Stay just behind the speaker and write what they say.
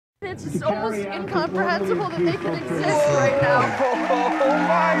It's just almost incomprehensible that they can exist right now. Oh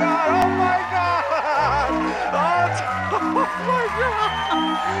my god! Oh my god! Oh my god!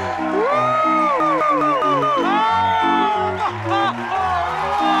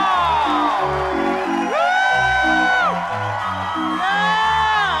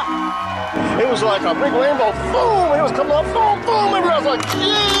 It was like a big rainbow, boom! It was coming up, boom, boom! Everybody was like,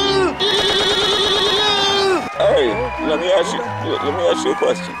 yeah! Hey, let me ask you a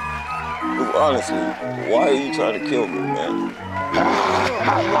question. Honestly, why are you trying to kill me, man?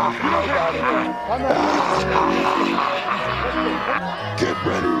 Get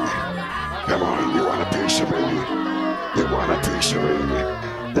ready. Come on, you want a piece of me? You want a piece of me?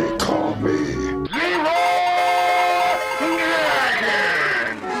 They call me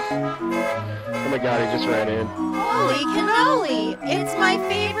Oh my god, he just ran in. Holy cannoli! It's my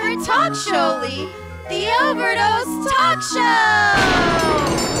favorite talk show, Lee. The Overdose Talk Show!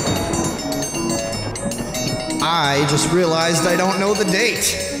 I just realized I don't know the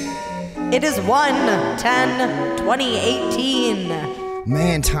date. It is 1/10/2018.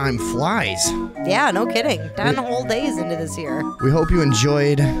 Man, time flies. Yeah, no kidding. 10 whole days into this year. We hope you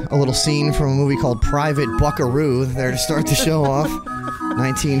enjoyed a little scene from a movie called Private Buckaroo there to start the show off.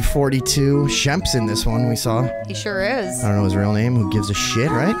 1942. Shemp's in this one we saw. He sure is. I don't know his real name. Who gives a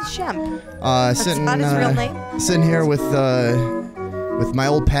shit, right? Shemp. That's not his real name. Sitting here with my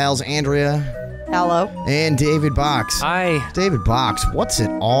old pals Andrea. Hello. And David Box. Hi. David Box, what's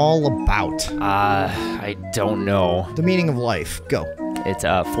it all about? I don't know. The meaning of life. Go. It's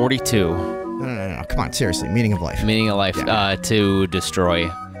 42. No. Come on, seriously. Meaning of life. Meaning of life, Yeah. To destroy.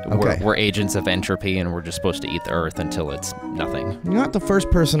 Okay. We're agents of entropy, and we're just supposed to eat the earth until it's nothing. You're not the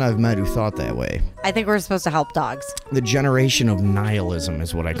first person I've met who thought that way. I think we're supposed to help dogs. The generation of nihilism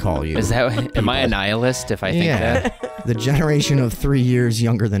is what I call you. Is that? Am I a nihilist if I think that? The generation of 3 years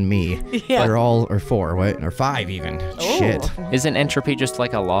younger than me. Yeah. They're all, or 4, what? Or 5 even. Oh. Shit. Isn't entropy just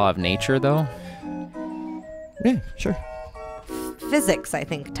like a law of nature, though? Yeah, sure. Physics, I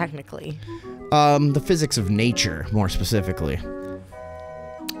think, technically. The physics of nature, more specifically.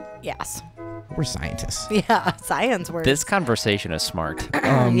 Yes. We're scientists. Yeah, science works. This conversation is smart.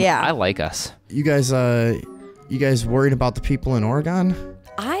 Yeah. I like us. You guys worried about the people in Oregon?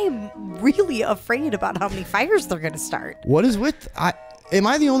 I'm really afraid about how many fires they're going to start. What is with... Am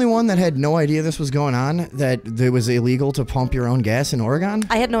I the only one that had no idea this was going on? That it was illegal to pump your own gas in Oregon?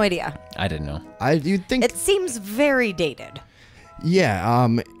 I had no idea. I didn't know. You'd think... It seems very dated. Yeah,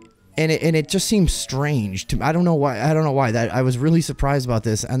 and it just seems strange to me. I don't know why. That I was really surprised about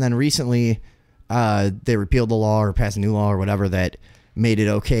this. And then recently, they repealed the law or passed a new law or whatever that made it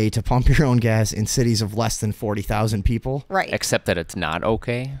okay to pump your own gas in cities of less than 40,000 people. Right. Except that it's not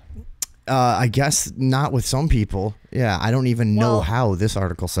okay. I guess not with some people. Yeah, I don't even know how this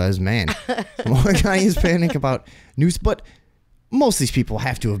article says. Man, Oregonians panic about news, but most of these people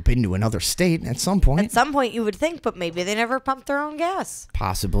have to have been to another state at some point. At some point you would think, but maybe they never pumped their own gas.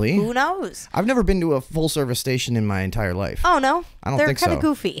 Possibly. Who knows? I've never been to a full service station in my entire life. Oh no, I don't they're think so. kind of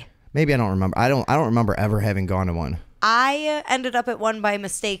goofy. Maybe I don't remember. I don't remember ever having gone to one. I ended up at one by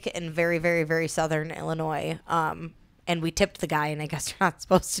mistake in very, very, very southern Illinois. And we tipped the guy, and I guess you're not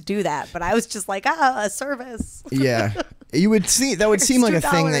supposed to do that. But I was just like, a service. Yeah, you would see that would seem like a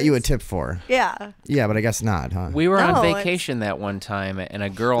thing that you would tip for. Yeah. Yeah, but I guess not, huh? We were on vacation that one time, and a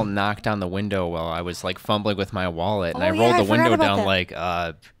girl knocked on the window while I was like fumbling with my wallet, and I rolled the window down like,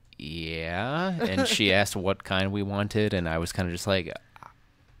 yeah. And she asked what kind we wanted, and I was kind of just like,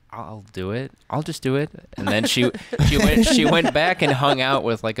 I'll do it. I'll just do it. And then she went back and hung out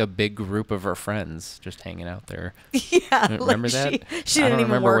with like a big group of her friends, just hanging out there. Yeah. Remember that? She didn't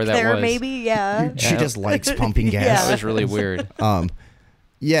even work there, maybe. Yeah. She just likes pumping gas. Yeah. That was really weird.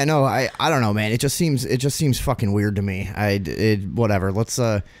 Yeah, no, I don't know, man. It just seems fucking weird to me. Whatever. Let's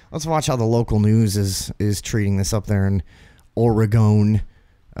watch how the local news is treating this up there in Oregon.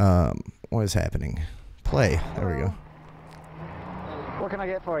 What is happening? Play. There we go. What can I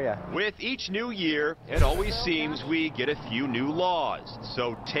get for you? With each new year, it always seems we get a few new laws.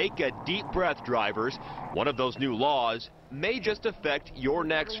 So take a deep breath, drivers. One of those new laws may just affect your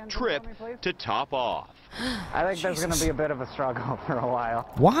next trip to top off. I think there's going to be a bit of a struggle for a while.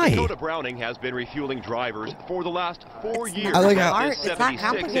 Why? Dakota Browning has been refueling drivers for the last 4 years. I like how it's not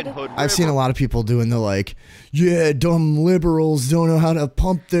complicated. I've seen a lot of people doing the like, yeah, dumb liberals don't know how to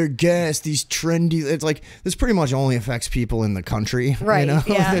pump their gas. These trendy. It's like this pretty much only affects people in the country, right? You know?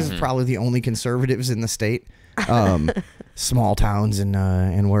 Yeah. This is probably the only conservatives in the state. Small towns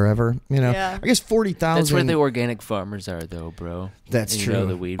and wherever, you know. Yeah. I guess 40,000. That's where the organic farmers are, though, bro. That's you true. Know,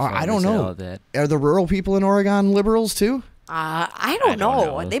 the weed farmers I don't know. all that. Are the rural people in Oregon liberals too? I don't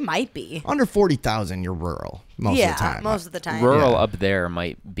know. They might be. Under 40,000, you're rural most of the time. Most of the time. Rural up there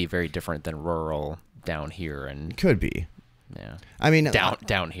might be very different than rural down here, and could be. Yeah. I mean,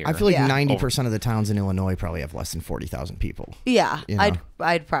 down here. I feel like 90% of the towns in Illinois probably have less than 40,000 people. Yeah, you know?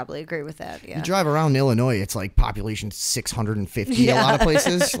 I'd probably agree with that. Yeah. You drive around Illinois, it's like population 650 a lot of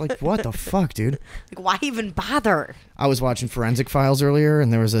places. Like, what the fuck, dude? Like, why even bother? I was watching Forensic Files earlier,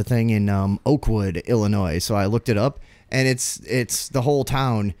 and there was a thing in Oakwood, Illinois. So I looked it up, and it's the whole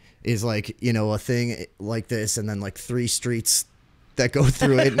town is like, you know, a thing like this, and then like 3 streets that go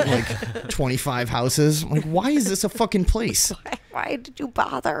through it, and like 25 houses. I'm like, why is this a fucking place? Why did you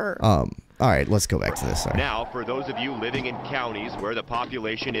bother? All right, let's go back to this. Sorry. Now, for those of you living in counties where the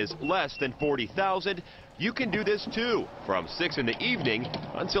population is less than 40,000, you can do this too, from 6 in the evening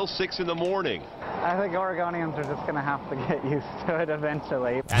until 6 in the morning. I think Oregonians are just going to have to get used to it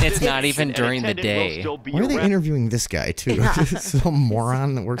eventually. It's not even during the day. Why are they interviewing this guy, too? Some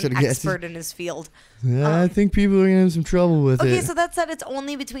moron that works at a gas station. Expert in his field. Yeah, I think people are going to have some trouble with it. Okay, so that said, it's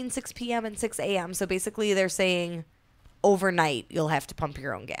only between 6 p.m. and 6 a.m. So basically they're saying overnight you'll have to pump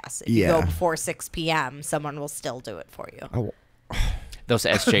your own gas. If you go before 6 p.m., someone will still do it for you. Those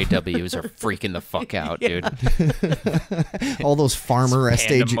SJWs are freaking the fuck out, dude. All those farmer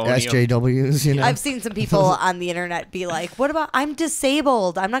SJWs, you know? I've seen some people on the internet be like, what about, I'm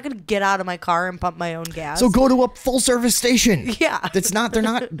disabled. I'm not going to get out of my car and pump my own gas. So go to a full service station. Yeah. They're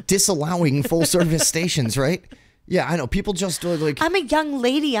not disallowing full service stations, right? Yeah, I know. People just like... I'm a young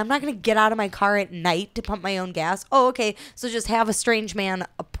lady. I'm not going to get out of my car at night to pump my own gas. Oh, okay. So just have a strange man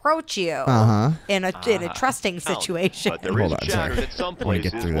approach you in a trusting situation. But there is chatter that some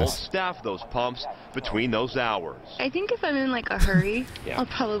places won't staff those pumps between those hours. I think if I'm in like a hurry, I'll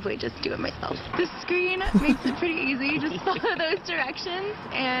probably just do it myself. The screen makes it pretty easy. Just follow those directions,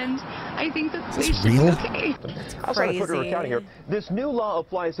 and I think that they should be okay. Outside of Hood River County here, this new law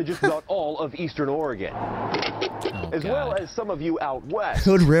applies to just about all of eastern Oregon. As well as some of you out west.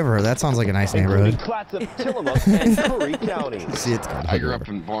 Hood River, that sounds like a nice neighborhood. Including Clatsop, Tillamook, and Curry counties. See, I grew up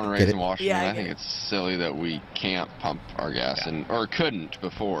and born and raised in Washington. I think it's silly that we can't pump our gas, or couldn't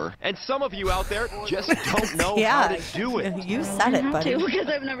before. And some of you out there just don't know how to do it. You said it, buddy. Because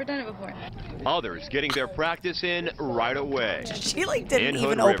I've never done it before. Others getting their practice in right away. She like didn't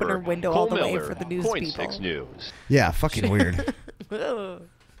even open her window all the way for the news Point people. 6 News. Yeah, fucking weird.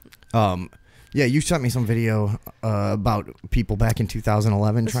 Yeah, you sent me some video about people back in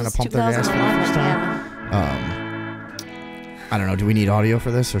 2011 trying to pump their gas for the first time. I don't know. Do we need audio for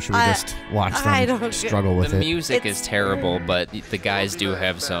this, or should we just watch them struggle with it? The music is terrible, but the guys do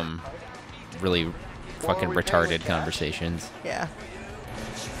have some really fucking retarded conversations. Yeah.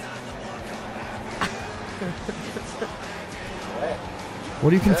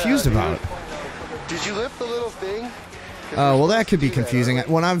 What are you confused about? Did you lift the little thing? Well, that could be confusing.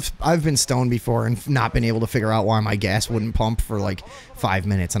 When I've been stoned before and not been able to figure out why my gas wouldn't pump for like 5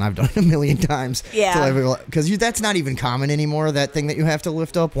 minutes, and I've done it a million times. Yeah. Because that's not even common anymore. That thing that you have to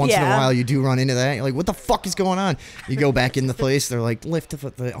lift up once in a while, you do run into that. You're like, what the fuck is going on? You go back in the place. They're like, lift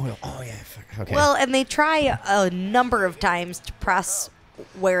the oh yeah. Okay. Well, and they try a number of times to press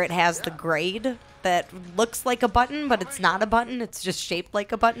where it has the grade that looks like a button, but it's not a button. It's just shaped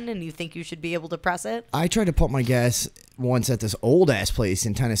like a button, and you think you should be able to press it. I tried to pump my gas once at this old-ass place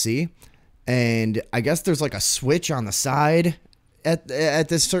in Tennessee, and I guess there's like a switch on the side at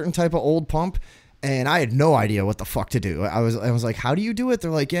this certain type of old pump, and I had no idea what the fuck to do. I was like, how do you do it? They're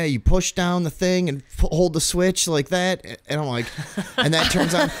like, yeah, you push down the thing and hold the switch like that, and I'm like, and that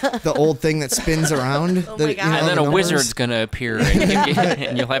turns on the old thing that spins around. Oh my God. And then a wizard's gonna appear,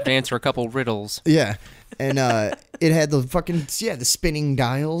 and you'll have to answer a couple riddles. Yeah. And it had the fucking the spinning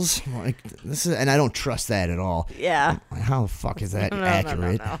dials. Like this is, and I don't trust that at all. Yeah. How the fuck is that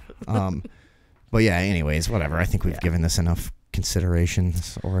accurate? No. But yeah. Anyways, whatever. I think we've given this enough consideration.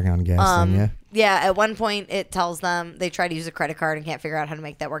 This Oregon gas thing. Yeah. Yeah. At one point, it tells them they try to use a credit card and can't figure out how to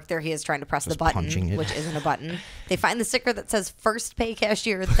make that work. There he is trying to press the button, which isn't a button. They find the sticker that says "First pay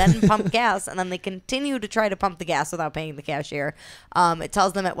cashier, then pump gas," and then they continue to try to pump the gas without paying the cashier. It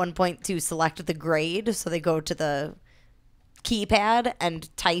tells them at one point to select the grade, so they go to the keypad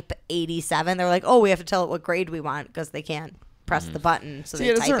and type 87. They're like, "Oh, we have to tell it what grade we want," because they can't press the button. So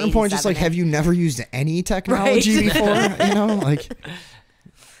at a certain point, just like, have you never used any technology before? You know, like.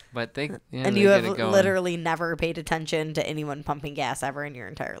 But they, and you have literally never paid attention to anyone pumping gas ever in your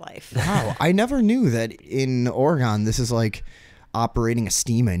entire life. Wow, I never knew that in Oregon this is like operating a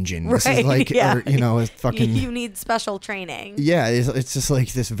steam engine. This is like, or, you know, fucking. You need special training. Yeah, it's just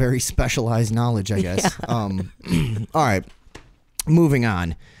like this very specialized knowledge, I guess. All right, moving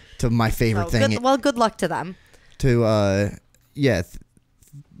on to my favorite thing. Good luck to them. to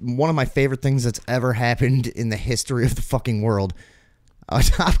one of my favorite things that's ever happened in the history of the fucking world. A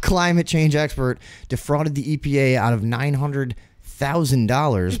top climate change expert defrauded the EPA out of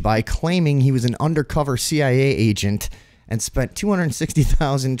 $900,000 by claiming he was an undercover CIA agent and spent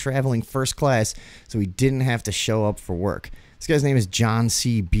 $260,000 traveling first class so he didn't have to show up for work. This guy's name is John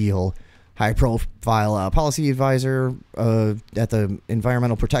C. Beale, high-profile policy advisor at the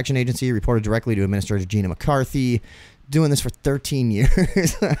Environmental Protection Agency, reported directly to Administrator Gina McCarthy, doing this for 13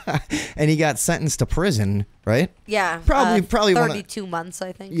 years. And he got sentenced to prison, right? Yeah. Probably 32 months,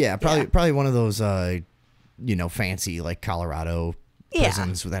 I think. Yeah, probably one of those, fancy, like, Colorado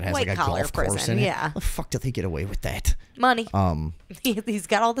prisons that has, like, a golf course in it. Yeah. How the fuck did they get away with that? Money. He's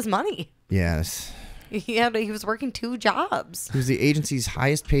got all this money. Yes. He was working 2 jobs. He was the agency's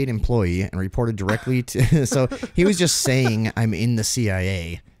highest paid employee and reported directly to... So he was just saying, I'm in the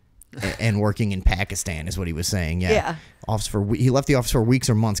CIA and working in Pakistan is what he was saying. Yeah. He left the office for weeks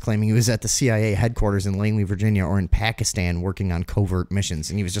or months claiming he was at the CIA headquarters in Langley, Virginia or in Pakistan working on covert missions.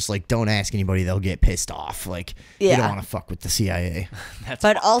 And he was just like, don't ask anybody. They'll get pissed off. Like, you don't want to fuck with the CIA.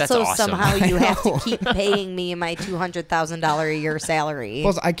 But also that's awesome. somehow you have to keep paying me my $200,000 a year salary.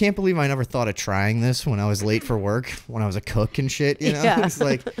 Plus, I can't believe I never thought of trying this when I was late for work, when I was a cook and shit, you know? Yeah. It's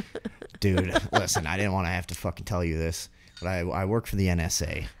like, dude, listen, I didn't want to have to fucking tell you this, but I work for the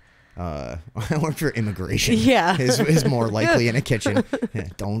NSA. I work for immigration. Yeah. is more likely in a kitchen.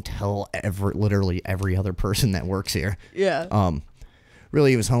 Don't tell literally every other person that works here. Yeah.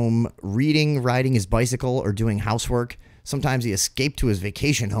 Really, he was home reading, riding his bicycle, or doing housework. Sometimes he escaped to his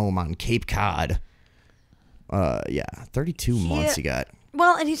vacation home on Cape Cod. 32 months he got.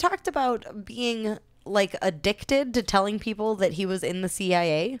 Well, and he talked about being like addicted to telling people that he was in the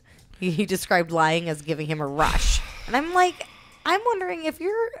CIA. He described lying as giving him a rush. And I'm like, I'm wondering if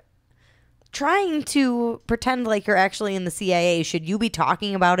you're trying to pretend like you're actually in the CIA, should you be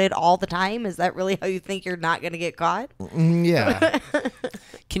talking about it all the time? Is that really how you think you're not going to get caught? Yeah.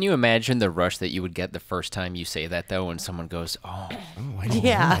 Can you imagine the rush that you would get the first time you say that, though, when someone goes, I don't know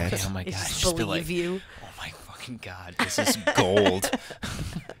that. Oh, my God. Just believe you. Oh, my fucking God. This is gold.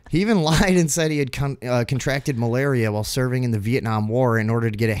 He even lied and said he had contracted malaria while serving in the Vietnam War in order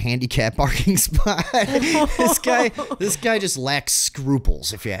to get a handicap parking spot. This guy just lacks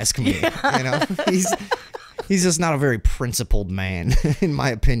scruples, if you ask me. Yeah. You know, he's just not a very principled man, in my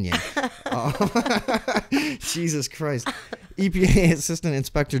opinion. Jesus Christ. EPA Assistant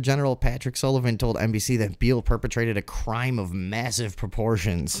Inspector General Patrick Sullivan told NBC that Beale perpetrated a crime of massive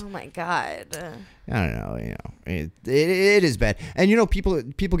proportions. Oh my God. I don't know. You know, it is bad, and you know, people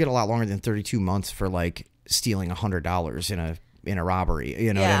get a lot longer than 32 months for like stealing $100 in a robbery.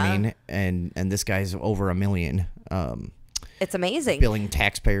 You know what I mean? And this guy's over $1 million. It's amazing. Billing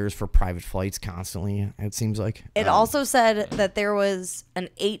taxpayers for private flights constantly, it seems like. It also said that there was an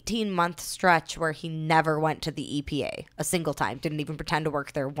 18-month stretch where he never went to the EPA a single time. Didn't even pretend to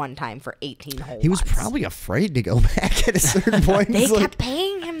work there one time for 18 whole months. He was probably afraid to go back at a certain point. They kept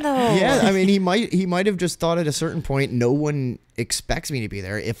paying him, though. Yeah, I mean, he might have just thought at a certain point, no one expects me to be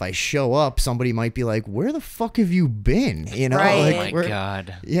there. If I show up, somebody might be like, where the fuck have you been? You know? Right. Like, oh, my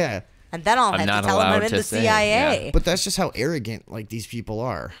God. Yeah. And then I'll have to tell him I'm in the CIA. Yeah. But that's just how arrogant like these people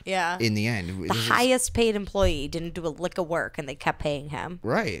are. Yeah. In the end. The highest paid employee didn't do a lick of work and they kept paying him.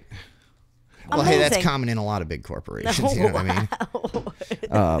 Right. Well, hey, that's common in a lot of big corporations. You know what I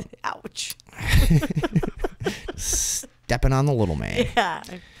mean? Ouch. Stepping on the little man. Yeah.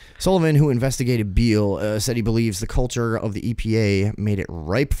 Sullivan, who investigated Beale, said he believes the culture of the EPA made it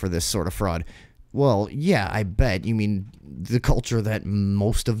ripe for this sort of fraud. Well, yeah, I bet. You mean the culture that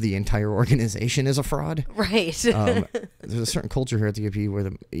most of the entire organization is a fraud? Right. There's a certain culture here at the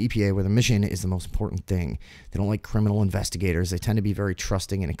EPA where the mission is the most important thing. They don't like criminal investigators. They tend to be very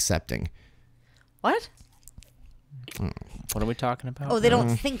trusting and accepting. What? What are we talking about? Oh, they don't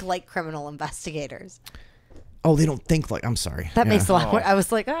think like criminal investigators. Oh, they don't think like... I'm sorry. That makes a lot more... I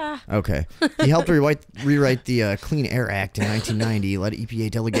was like, Okay. He helped rewrite the Clean Air Act in 1990, led EPA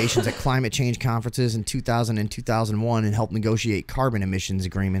delegations at climate change conferences in 2000 and 2001, and helped negotiate carbon emissions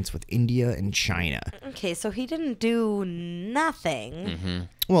agreements with India and China. Okay, so he didn't do nothing. Mm-hmm.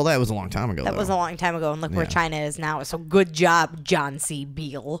 Well, that was a long time ago, That was a long time ago, and look where China is now. So good job, John C.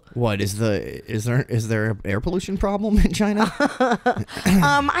 Beale. What is there an air pollution problem in China?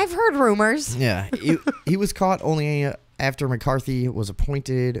 I've heard rumors. Yeah, he was caught only after McCarthy who was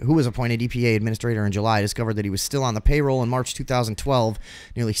appointed EPA administrator in July, discovered that he was still on the payroll in March 2012,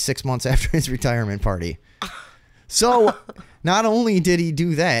 nearly 6 months after his retirement party. So, not only did he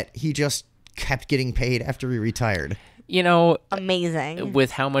do that, he just kept getting paid after he retired. You know, amazing.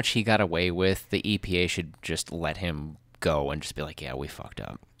 With how much he got away with, the EPA should just let him go and just be like, yeah, we fucked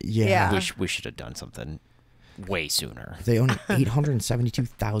up. Yeah. We should have done something way sooner. They own an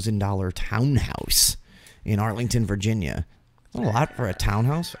 $872,000 townhouse in Arlington, Virginia. A lot for a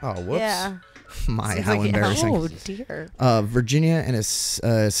townhouse. Oh, whoops. Yeah. How embarrassing. Oh, dear. Virginia and a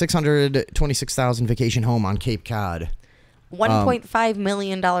 $626,000 vacation home on Cape Cod. $1.5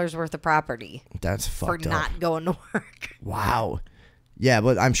 million worth of property. That's fucked for up. not going to work. Wow. Yeah,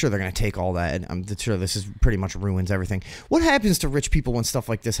 but I'm sure they're going to take all that, and I'm sure this is pretty much ruins everything. What happens to rich people when stuff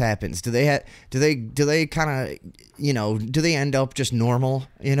like this happens? Do they kind of, do they end up just normal,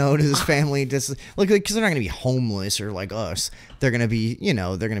 to this family? Just because they're not going to be homeless or like us. They're going to be,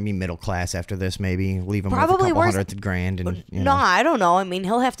 they're going to be middle class after this, maybe. Leave them Probably with a couple $100,000. And, No, I don't know. I mean,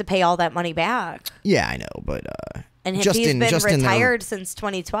 he'll have to pay all that money back. Yeah, I know, but... And if he's been retired since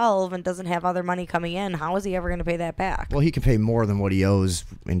 2012 and doesn't have other money coming in, how is he ever going to pay that back? Well, he can pay more than what he owes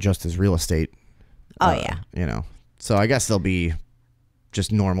in just his real estate. Oh, yeah. So I guess they'll be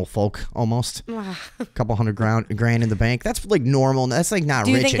just normal folk almost. A couple $100,000 in the bank. That's like normal. That's like not rich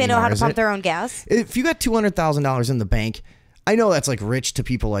anymore. Do you think they know how to pump their own gas? If you got $200,000 in the bank, I know that's like rich to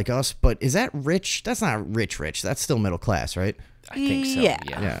people like us, but is that rich? That's not rich. That's still middle class, right? I think so.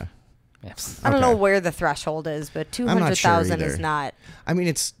 Yeah. I don't know where the threshold is, but 200,000 is not. I mean,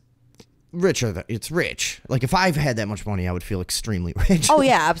 it's richer. It's rich. Like if I've had that much money, I would feel extremely rich. Oh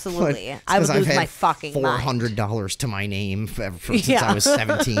yeah, absolutely. I would lose my fucking mind. $400 to my name since I was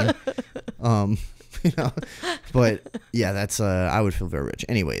 17. But yeah, that's I would feel very rich.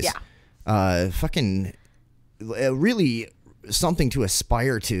 Anyways, fucking really something to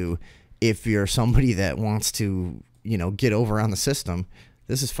aspire to if you're somebody that wants to get over on the system.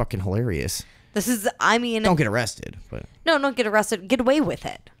 This is fucking hilarious. I mean... Don't get arrested, but... No, don't get arrested. Get away with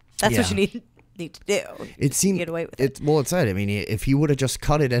it. That's what you need to do. It seemed... Get away with it. Well, it said, I mean, if he would have just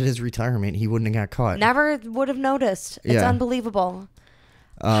cut it at his retirement, he wouldn't have got caught. Never would have noticed. It's unbelievable.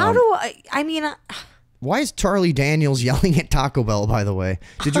 How do I mean... Why is Charlie Daniels yelling at Taco Bell, by the way?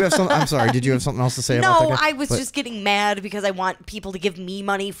 Did you have some... I'm sorry, did you have something else to say about that guy? No, I was just getting mad because I want people to give me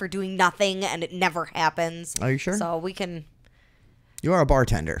money for doing nothing, and it never happens. Are you sure? So we can... You are a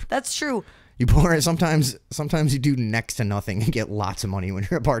bartender. That's true. You pour it. Sometimes you do next to nothing and get lots of money when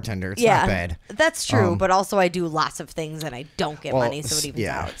you're a bartender. It's not bad. That's true, but also I do lots of things and I don't get money, so it evens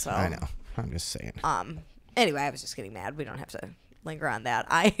out. So I know. I'm just saying. Anyway, I was just getting mad. We don't have to linger on that.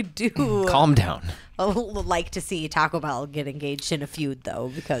 I do. Calm down. Like to see Taco Bell get engaged in a feud,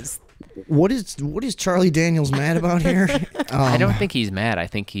 though, because. What is Charlie Daniels mad about here? I don't think he's mad. I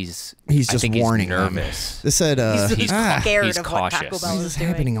think he's just warning nervous. This said he's scared he's of cautious. what Taco Bell this is is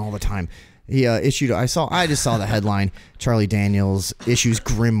happening all the time. He issued. I just saw the headline. Charlie Daniels issues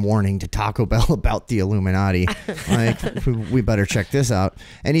grim warning to Taco Bell about the Illuminati. Like, we better check this out.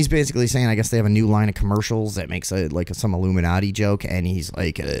 And he's basically saying, I guess they have a new line of commercials that makes some Illuminati joke, and he's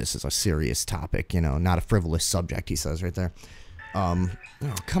like, this is a serious topic, not a frivolous subject. He says right there. Oh,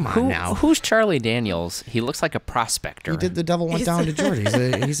 come on now. Who's Charlie Daniels? He looks like a prospector. He did The Devil Went Down to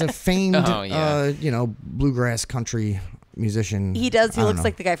Georgia. He's a famed, bluegrass country musician. He does. He looks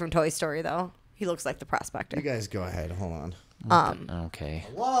like the guy from Toy Story, though. He looks like the prospector. You guys go ahead. Hold on. Okay.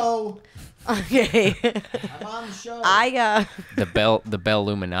 Hello. Okay. I'm on the show. The Bell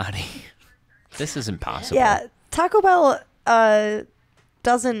Illuminati. This is impossible. Yeah, Taco Bell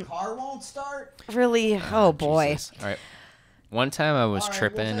doesn't. Car won't start. Really? Oh boy. Jesus. All right. One time I was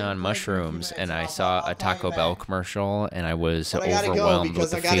tripping on mushrooms and I saw a Taco Bell commercial and I was overwhelmed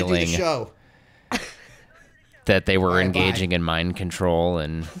with the feeling that they were engaging in mind control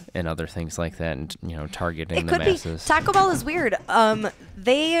and other things like that and targeting the masses. Taco Bell is weird.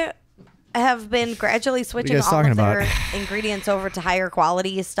 They have been gradually switching all of their ingredients over to higher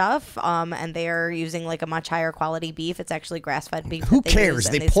quality stuff, and they are using like a much higher quality beef. It's actually grass-fed beef. Who cares?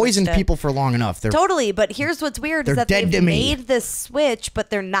 They poisoned people for long enough. Totally, but here's what's weird is that they've made this switch, but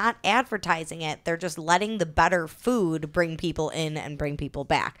they're not advertising it. They're just letting the better food bring people in and bring people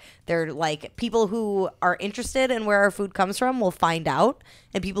back. They're like, people who are interested in where our food comes from will find out,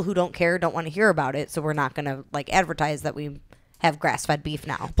 and people who don't care don't want to hear about it, so we're not going to like advertise that we have grass-fed beef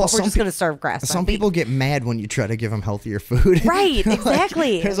now. Plus, we're just going to serve grass-fed beef. Some people get mad when you try to give them healthier food. Right,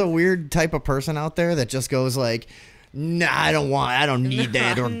 exactly. Like, there's a weird type of person out there that just goes like, nah, I don't need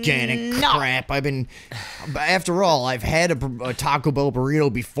that organic crap. After all, I've had a Taco Bell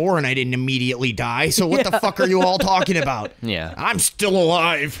burrito before and I didn't immediately die. So what the fuck are you all talking about? Yeah. I'm still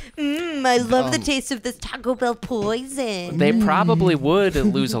alive. I love the taste of this Taco Bell poison. They probably would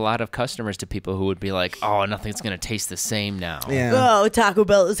lose a lot of customers to people who would be like, nothing's going to taste the same now. Yeah. Oh, Taco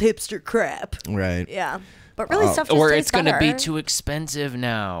Bell is hipster crap. Right. Yeah. But really, stuff just or tastes it's going to be better. too expensive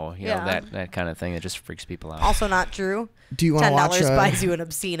now. You know, Yeah. that kind of thing that just freaks people out. Also not true. Do you want to watch? $10 buys you an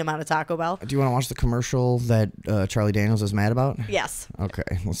obscene amount of Taco Bell. Do you want to watch the commercial that Charlie Daniels is mad about? Yes. Okay,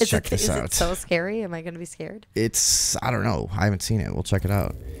 let's check this out. Is it so scary? Am I going to be scared? It's, I don't know. I haven't seen it. We'll check it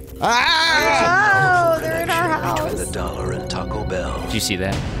out. Oh, they're in our house. Between the dollar and Taco Bell. Did you see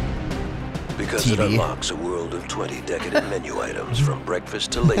that? Because TV. it unlocks a world of 20 decadent menu items from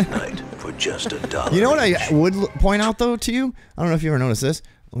breakfast to late night for just $1. You know what I would point out, though, to you? I don't know if you ever noticed this.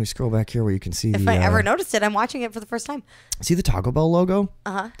 Let me scroll back here where you can see If I ever noticed it, I'm watching it for the first time. See the Taco Bell logo?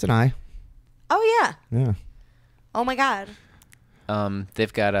 Uh-huh. It's an eye. Oh, yeah. Yeah. Oh, my God.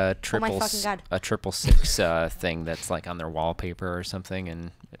 They've got a triple six thing that's like on their wallpaper or something,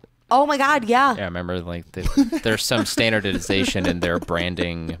 and oh my God, yeah. Yeah, I remember like there's some standardization in their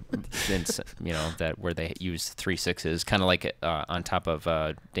branding, you know, that where they use 3 6s, kind of like on top of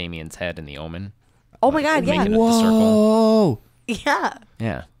Damien's head in The Omen. Oh my God, yeah. Making it the circle. Yeah.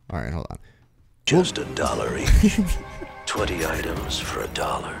 Yeah. All right, hold on. Just $1 each. 20 items for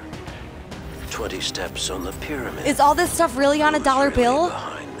 $1. 20 steps on the pyramid. Is all this stuff really on a dollar bill?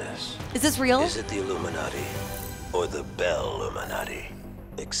 Behind this? Is this real? Is it the Illuminati or the Bell-Illuminati?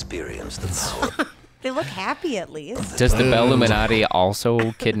 Experience the power. They look happy at least. Does the Bell-Illuminati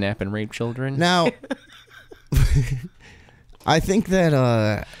also kidnap and rape children? Now, I think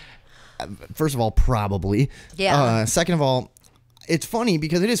that, first of all, probably. Yeah. Second of all, it's funny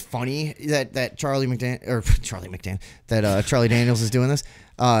because it is funny that Charlie Daniels is doing this.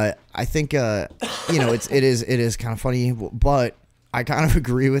 I think, it is kind of funny, but I kind of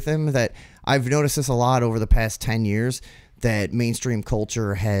agree with him that I've noticed this a lot over the past 10 years that mainstream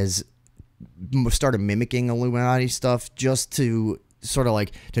culture has started mimicking Illuminati stuff just to sort of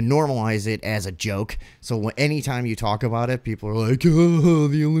like to normalize it as a joke. So anytime you talk about it, people are like, oh,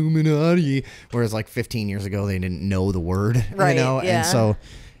 the Illuminati. Whereas like 15 years ago, they didn't know the word, right, you know? Yeah. And so,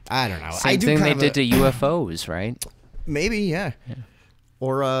 I don't know. Same thing they did to UFOs, right? Maybe, yeah.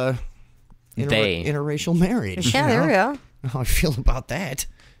 Or interracial marriage. Yeah, there we go. How I feel about that.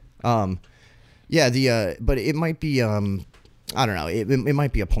 But it might be, I don't know. It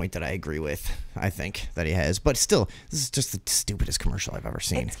might be a point that I agree with. I think that he has, but still, this is just the stupidest commercial I've ever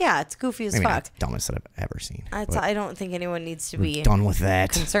seen. It's goofy as Maybe fuck. not the dumbest that I've ever seen. I don't think anyone needs to be done with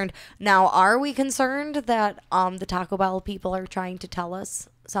that. Concerned. Now, are we concerned that the Taco Bell people are trying to tell us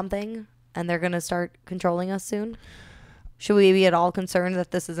something and they're going to start controlling us soon? Should we be at all concerned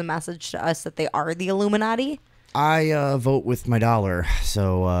that this is a message to us that they are the Illuminati? I vote with my dollar,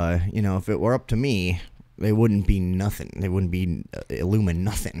 so if it were up to me, they wouldn't be nothing. They wouldn't be Illumin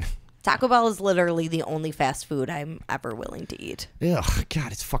nothing. Taco Bell is literally the only fast food I'm ever willing to eat. Ugh,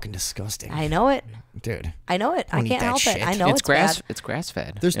 God, it's fucking disgusting. I know it, dude. I know it. I can't help it. I know it's grass. bad. It's grass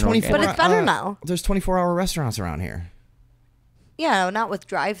fed. There's 24. But it's better now. There's 24-hour restaurants around here. Yeah, not with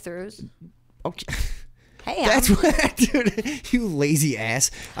drive-throughs. Okay. Hey, that's what, dude. You lazy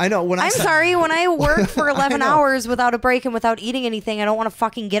ass. I know. I'm sorry. When I work for 11 hours without a break and without eating anything, I don't want to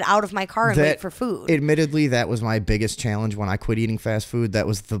fucking get out of my car and wait for food. Admittedly, that was my biggest challenge when I quit eating fast food. That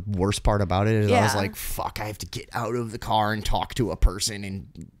was the worst part about it. Is I was like, fuck, I have to get out of the car and talk to a person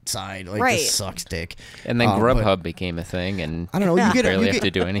inside. Like, this sucks, dick. And then Grubhub became a thing, and I don't know. You barely have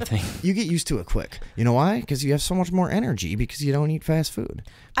to do anything. You get used to it quick. You know why? Because you have so much more energy because you don't eat fast food.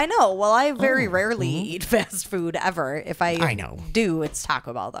 I know. Well, I very rarely eat fast food ever. If I do, it's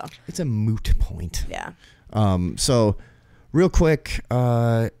Taco Bell, though. It's a moot point. Yeah. So, real quick,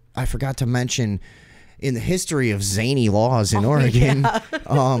 I forgot to mention in the history of zany laws in Oregon,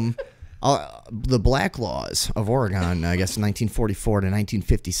 the black laws of Oregon, I guess 1944 to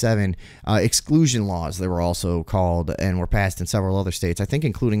 1957, exclusion laws, they wwere also called, and were passed in several other states, I think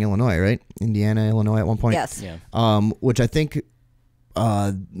including Illinois, right? Indiana, Illinois at one point? Yes. Yeah. Which I think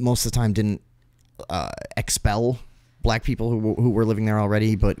most of the time didn't expel black people who were living there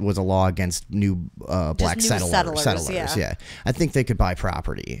already, but was a law against new black settlers. Yeah. I think they could buy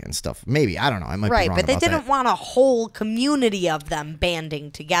property and stuff. Maybe. I don't know. I might be wrong but they about didn't that. want a whole community of them banding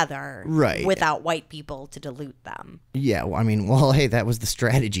together without white people to dilute them. Yeah. Well, hey, that was the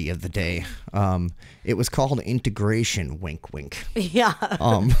strategy of the day. It was called integration, wink, wink. Yeah.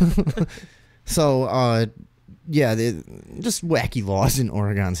 Yeah, just wacky laws in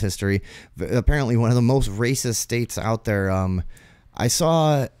Oregon's history. Apparently one of the most racist states out there. I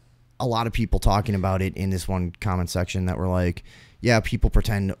saw a lot of people talking about it in this one comment section that were like, yeah, people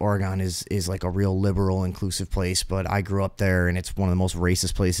pretend Oregon is like a real liberal, inclusive place, but I grew up there, and it's one of the most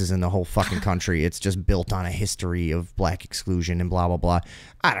racist places in the whole fucking country. It's just built on a history of black exclusion and blah, blah, blah.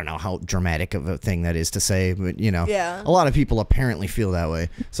 I don't know how dramatic of a thing that is to say, but, you know, a lot of people apparently feel that way.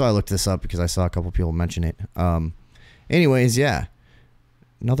 So I looked this up because I saw a couple people mention it. Anyways, yeah.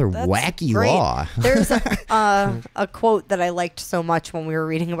 Another wacky law. There's a quote that I liked so much when we were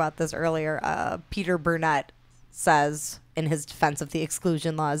reading about this earlier. Peter Burnett says, in his defense of the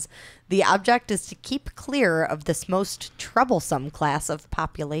exclusion laws, the object is to keep clear of this most troublesome class of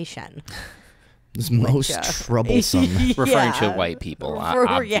population. This most troublesome. Referring to white people,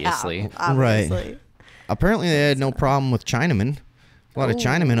 obviously. Obviously. Right. Apparently they had no problem with Chinamen. A lot of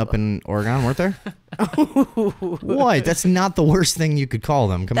Chinamen up in Oregon, weren't there? What? That's not the worst thing you could call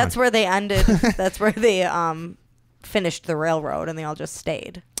them. Come on. That's where they ended. That's where they finished the railroad, and they all just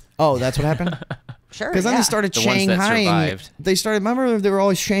stayed. Oh, that's what happened? Sure. Because then they started Shanghaiing. They started. Remember, they were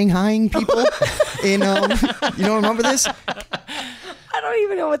always Shanghaiing people. In you don't remember this? I don't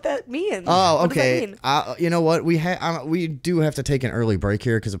even know what that means. Oh, okay. What does that mean? You know what? We do have to take an early break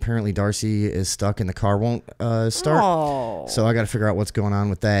here because apparently Darcy is stuck and the car won't start. Oh. So I got to figure out what's going on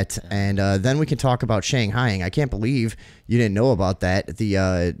with that, and then we can talk about Shanghaiing. I can't believe you didn't know about that.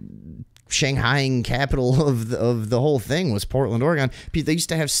 The Shanghaiing capital of the whole thing was Portland, Oregon. They used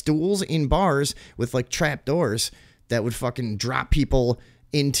to have stools in bars with like trap doors that would fucking drop people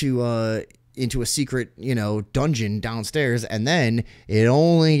into a secret, dungeon downstairs, and then it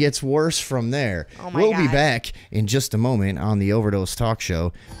only gets worse from there. Oh my we'll God. be back in just a moment on the Overdose Talk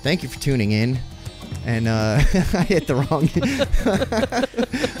Show. Thank you for tuning in. And I hit the wrong.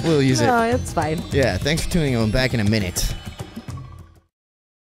 We'll use it. No, it's fine. Yeah, thanks for tuning in. Back in a minute.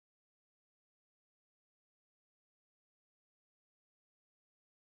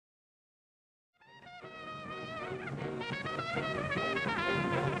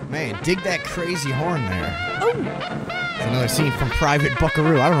 Man, dig that crazy horn there. Oh. Another scene from Private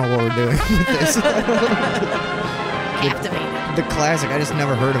Buckaroo. I don't know what we're doing with this. Captivated. The classic. I just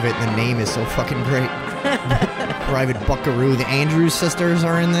never heard of it. The name is so fucking great. Private Buckaroo. The Andrews sisters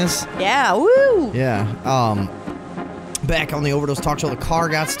are in this. Yeah, woo. Yeah. Back on the Overdose Talk Show, the car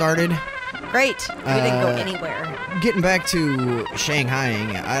got started. Great. We didn't go anywhere. Getting back to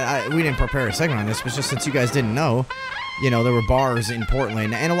Shanghaiing, we didn't prepare a segment on this, but just since you guys didn't know, there were bars in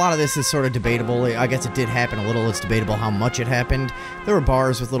Portland, and a lot of this is sort of debatable. I guess it did happen a little. It's debatable how much it happened. There were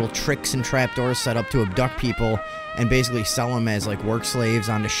bars with little tricks and trapdoors set up to abduct people and basically sell them as like work slaves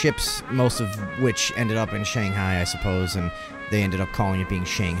onto ships, most of which ended up in Shanghai, I suppose, and they ended up calling it being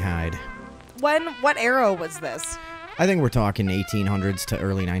Shanghaied. What era was this? I think we're talking 1800s to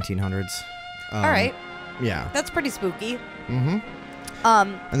early 1900s. All right. Yeah. That's pretty spooky. Mm-hmm.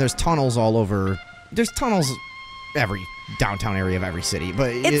 And there's tunnels all over. There's tunnels every downtown area of every city,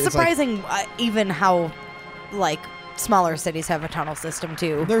 but it's surprising even how smaller cities have a tunnel system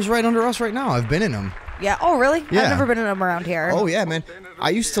too. There's right under us right now. I've been in them. Yeah. Oh, really? Yeah. I've never been in them around here. Oh yeah, man. I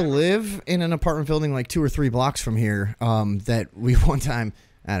used to live in an apartment building like 2 or 3 blocks from here. That we one time.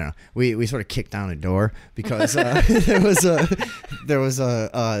 I don't know. We sort of kicked down a door because there was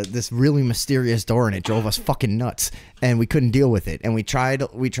this really mysterious door, and it drove us fucking nuts, and we couldn't deal with it. And we tried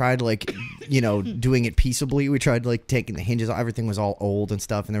like doing it peaceably. We tried like taking the hinges off. Everything was all old and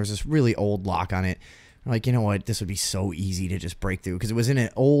stuff, and there was this really old lock on it. We're like, you know what? This would be so easy to just break through because it was in an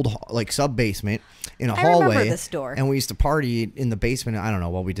old sub basement in a hallway. I remember this door. And we used to party in the basement. I don't know,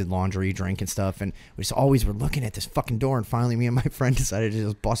 while we did laundry, drink, and stuff. And we just always were looking at this fucking door. And finally, me and my friend decided to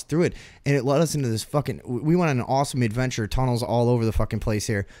just bust through it. And it led us into this fucking. We went on an awesome adventure, tunnels all over the fucking place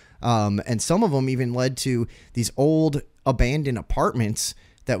here. And some of them even led to these old abandoned apartments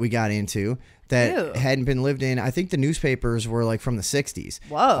that we got into that hadn't been lived in. I think the newspapers were like from the 60s.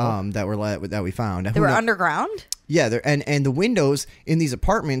 Whoa. That we found. They were underground? Yeah, and the windows in these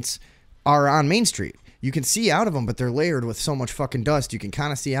apartments are on Main Street. You can see out of them, but they're layered with so much fucking dust. You can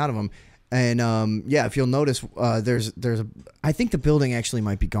kind of see out of them. And yeah, if you'll notice, I think the building actually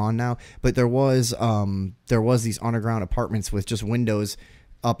might be gone now, but there was these underground apartments with just windows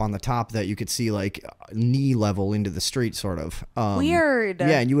up on the top that you could see like knee level into the street, sort of. Weird.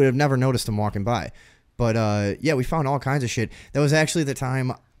 Yeah, and you would have never noticed them walking by. But yeah, we found all kinds of shit. That was actually the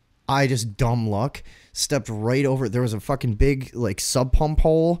time I just dumb luck stepped right over. There was a fucking big like sump pump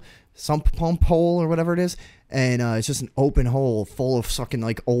hole or whatever it is. And it's just an open hole full of fucking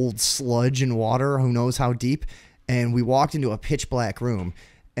like old sludge and water. Who knows how deep. And we walked into a pitch black room,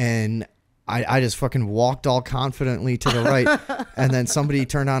 and I just fucking walked all confidently to the right, and then somebody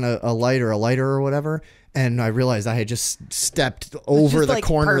turned on a lighter or whatever, and I realized I had just stepped over the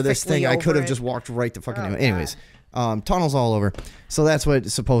corner of this thing. I could have just walked right the fucking. Anyways, tunnels all over. So that's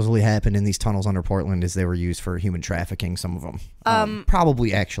what supposedly happened in these tunnels under Portland. Is they were used for human trafficking. Some of them,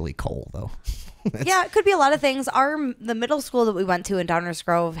 probably actually coal though. Yeah, it could be a lot of things. The middle school that we went to in Downers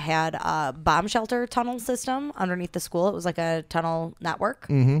Grove had a bomb shelter tunnel system underneath the school. It was like a tunnel network.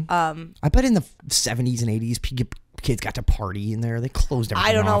 I bet in the 70s and 80s, kids got to party in there. They closed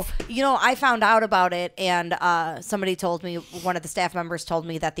everything I don't off. know. You know, I found out about it, and somebody told me, one of the staff members told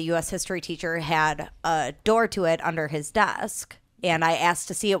me that the U.S. history teacher had a door to it under his desk, and I asked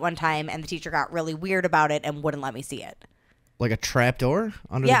to see it one time, and the teacher got really weird about it and wouldn't let me see it. Like a trap door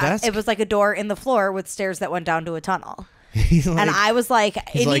under the desk? Yeah, it was like a door in the floor with stairs that went down to a tunnel. Like, and I was like,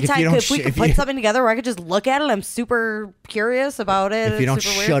 anytime if we could put something together where I could just look at it, I'm super curious about it. If you don't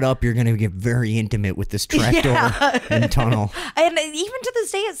shut up, you're going to get very intimate with this trap door and tunnel. And even to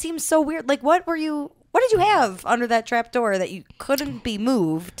this day, it seems so weird. Like, what did you have under that trap door that you couldn't be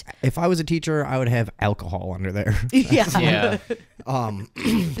moved? If I was a teacher, I would have alcohol under there. Yeah.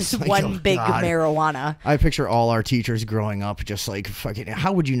 Just like, one big marijuana. I picture all our teachers growing up just like fucking,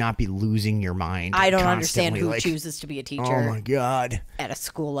 how would you not be losing your mind? I don't understand who chooses to be a teacher. Oh my God. At a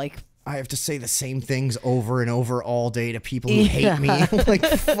school like. I have to say the same things over and over all day to people who hate me. Like,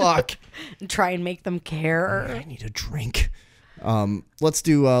 fuck. Try and make them care. I need a drink. Let's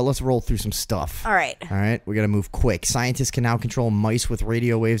roll through some stuff. All right. We got to move quick. Scientists can now control mice with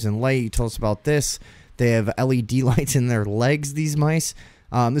radio waves and light. You told us about this. They have LED lights in their legs, these mice.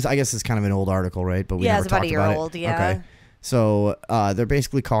 This, I guess, is kind of an old article, right? But we never it's about talked a year about old, it. yeah. Okay. So they're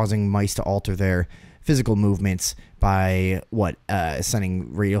basically causing mice to alter their physical movements by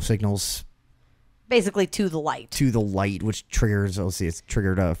sending radio signals basically to the light, which triggers, it's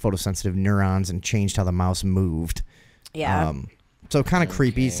triggered photosensitive neurons and changed how the mouse moved. Yeah. So kind of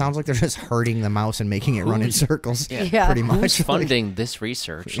creepy. It sounds like they're just hurting the mouse and making it run in circles. Pretty much. Who's funding this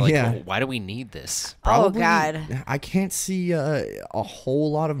research? Like, why do we need this? Probably, oh God. I can't see a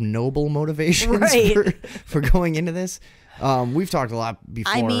whole lot of noble motivations for going into this. We've talked a lot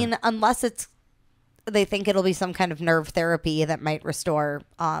before. I mean, unless they think it'll be some kind of nerve therapy that might restore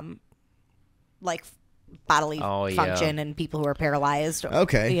like bodily function in people who are paralyzed.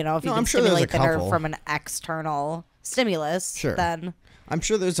 Okay. You know, if you can stimulate the nerve from an external stimulus, then I'm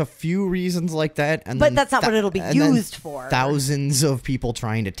sure there's a few reasons like that. But that's not what it'll be used for. Thousands of people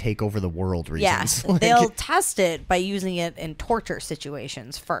trying to take over the world reasons. Yeah, they'll test it by using it in torture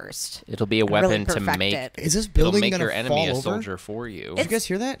situations first. It'll be a weapon to make. Is this building make your enemy fall a soldier for you? Did you guys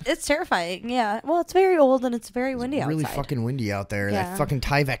hear that? It's terrifying. Yeah. Well, it's very old and it's very windy outside. Really fucking windy out there. Yeah. That fucking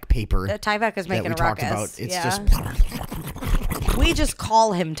Tyvek paper. Tyvek is making a ruckus. About. It's just. We just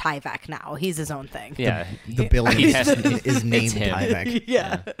call him Tyvek now. He's his own thing. Yeah. The building is named Tyvek.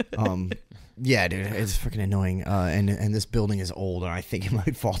 Yeah. Yeah, dude, it's fucking annoying. And this building is old, and I think it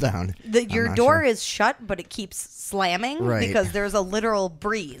might fall down. Your door is shut, but it keeps slamming because there's a literal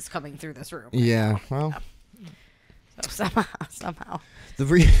breeze coming through this room. Yeah, well. So somehow.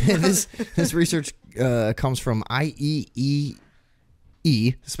 This research comes from IEEE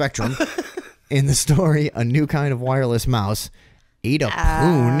Spectrum. In the story, a new kind of wireless mouse, Ada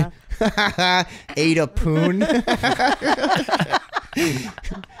Poon. Ada Poon.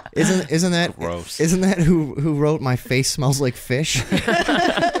 Isn't that gross? Isn't that who wrote My Face Smells Like Fish?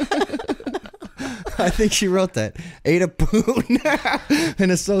 I think she wrote that. Ada Poon, an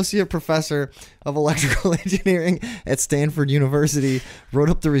associate professor of electrical engineering at Stanford University, wrote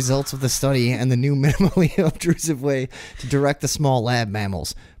up the results of the study and the new minimally obtrusive way to direct the small lab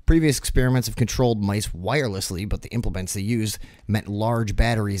mammals. Previous experiments have controlled mice wirelessly, but the implements they used meant large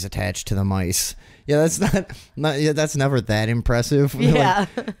batteries attached to the mice. Yeah, that's never that impressive. Yeah.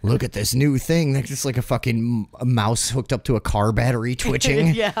 Like, look at this new thing. That's just like a fucking mouse hooked up to a car battery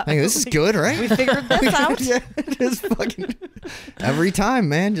twitching. Yeah. Like, this is good, right? We figured this out. Yeah, just fucking every time,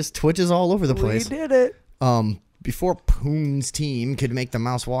 man, just twitches all over the place. We did it. Before Poon's team could make the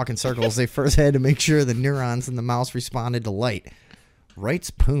mouse walk in circles, they first had to make sure the neurons in the mouse responded to light.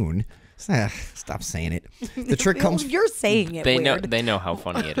 Writes Poon. Stop saying it. The trick comes. You're saying it. They know how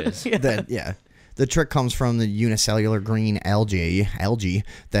funny it is. Yeah. The trick comes from the unicellular green algae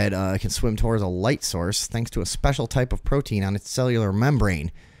that can swim towards a light source thanks to a special type of protein on its cellular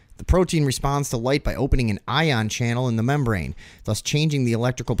membrane. The protein responds to light by opening an ion channel in the membrane, thus changing the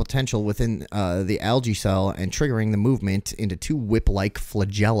electrical potential within the algae cell and triggering the movement into two whip-like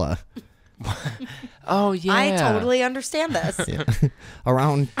flagella. Oh, yeah. I totally understand this. Yeah.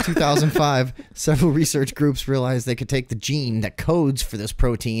 Around 2005, several research groups realized they could take the gene that codes for this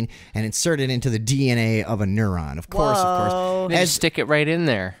protein and insert it into the DNA of a neuron. Of course. They just stick it right in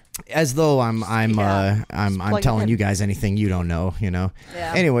there. As though I'm telling you guys anything you don't know, you know.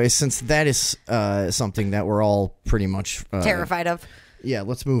 Yeah. Anyway, since that is something that we're all pretty much terrified of. Yeah,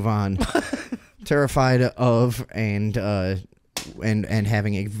 let's move on. Terrified of and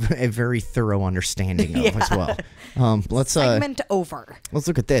having a very thorough understanding of as well. Let's segment over. Let's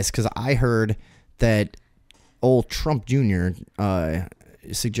look at this because I heard that old Trump Jr.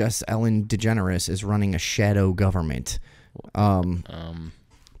 Suggests Ellen DeGeneres is running a shadow government.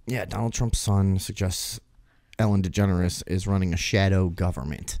 Yeah, Donald Trump's son suggests Ellen DeGeneres is running a shadow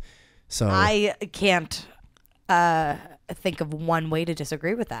government. So I can't think of one way to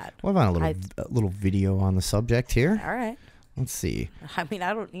disagree with that. What about a little video on the subject here? All right. Let's see. I mean,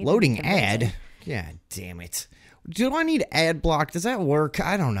 I don't need loading ad. Yeah, damn it. Do I need ad block? Does that work?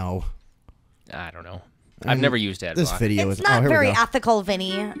 I don't know. I've never used ad block. This video it's is not very ethical,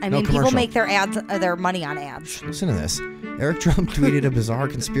 Vinny. I mean, people make their ads, their money on ads. Listen to this. Eric Trump tweeted a bizarre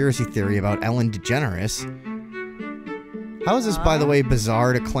conspiracy theory about Ellen DeGeneres. How is this, by the way,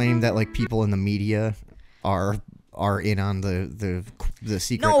 bizarre to claim that like people in the media are in on the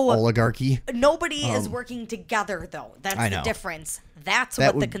secret oligarchy? Nobody is working together, though. That's the difference. That's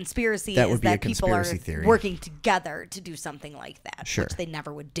what the conspiracy is, that people are working together to do something like that, which they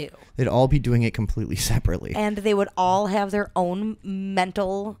never would do. They'd all be doing it completely separately. And they would all have their own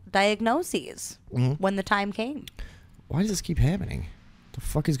mental diagnoses when the time came. Why does this keep happening? What the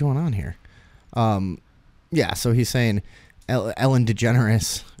fuck is going on here? Yeah, so he's saying Ellen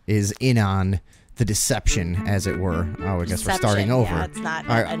DeGeneres is in on the deception, as it were. Oh, I guess we're starting over. Yeah, it's not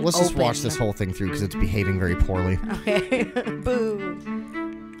all right, let's just watch this whole thing through because it's behaving very poorly. Okay. Boo.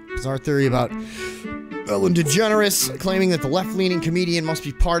 Bizarre theory about Ellen DeGeneres claiming that the left-leaning comedian must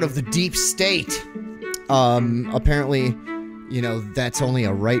be part of the deep state. Apparently, that's only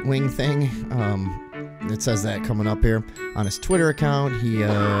a right-wing thing. It says that coming up here on his Twitter account. He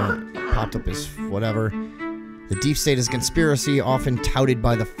popped up his whatever. The deep state is a conspiracy often touted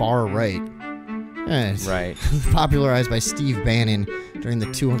by the far right. Right. Popularized by Steve Bannon during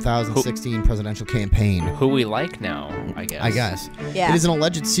the 2016 presidential campaign. Who we like now, I guess. Yeah. It is an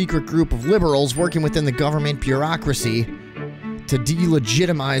alleged secret group of liberals working within the government bureaucracy to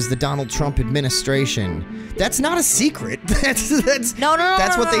delegitimize the Donald Trump administration. That's not a secret. That's no.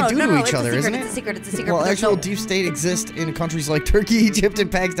 That's what they do to each other, isn't it? It's a secret. It's a secret. Well, actual deep state exists in countries like Turkey, Egypt,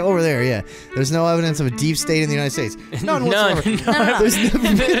 and Pakistan. Over there, yeah. There's no evidence of a deep state in the United States. None whatsoever. No.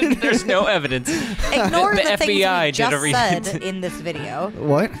 There's no evidence. Ignore the things FBI we just said in this video.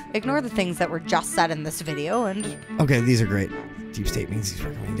 What? Ignore the things that were just said in this video and. Okay, these are great. Deep state means these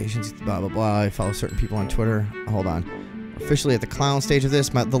recommendations. Blah blah blah. I follow certain people on Twitter. Hold on. Officially at the clown stage of this.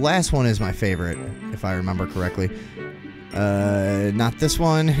 The last one is my favorite, if I remember correctly. Not this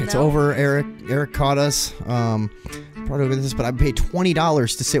one. It's over. Eric caught us. Part of this, but I paid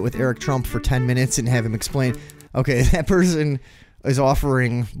 $20 to sit with Eric Trump for 10 minutes and have him explain. Okay, that person is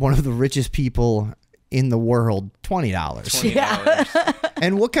offering one of the richest people in the world $20. Yeah.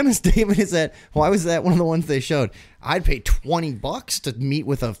 And what kind of statement is that? Why was that one of the ones they showed? I'd pay $20 to meet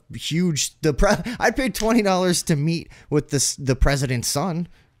with a huge. I'd pay $20 to meet with the president's son.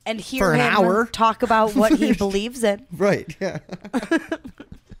 And hear for an hour. Talk about what he believes in. Right. Yeah.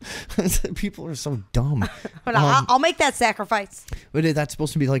 People are so dumb. But I'll make that sacrifice. But that's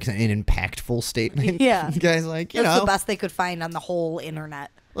supposed to be like an impactful statement. Yeah. You guys like, That's the best they could find on the whole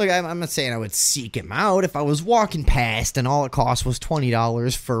internet. Look, I'm not saying I would seek him out. If I was walking past and all it cost was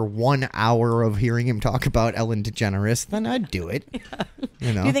 $20 for 1 hour of hearing him talk about Ellen DeGeneres, then I'd do it.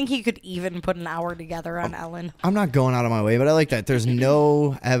 Yeah. Do you think he could even put an hour together on Ellen? I'm not going out of my way, but I like that. There's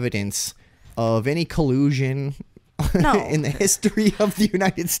no evidence of any collusion in the history of the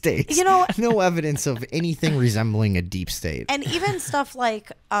United States. No evidence of anything resembling a deep state. And even stuff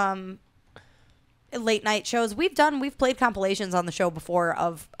like late night shows we've played compilations on the show before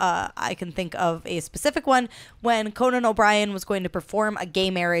of I can think of a specific one when Conan O'Brien was going to perform a gay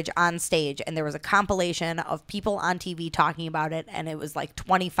marriage on stage, and there was a compilation of people on TV talking about it, and it was like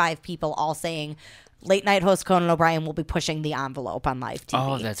 25 people all saying late night host Conan O'Brien will be pushing the envelope on live TV.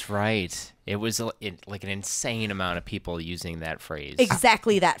 Oh, that's right. It was like an insane amount of people using that phrase.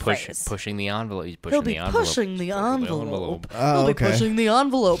 Exactly that phrase. Pushing the envelope. He's pushing the envelope. Pushing the envelope. He'll be pushing the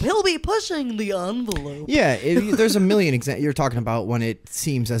envelope. He'll be pushing the envelope. Yeah, there's a million examples. You're talking about when it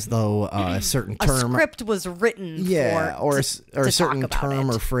seems as though a certain term, a script was written or a certain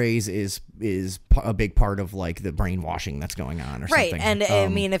term or phrase is a big part of like the brainwashing that's going on or something. Right, and I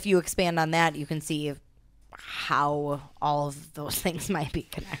mean, if you expand on that, you can see how all of those things might be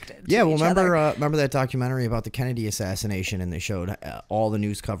connected. Yeah, well, each other. remember that documentary about the Kennedy assassination, and they showed all the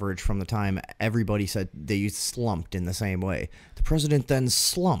news coverage from the time. Everybody said they used slumped in the same way. The president then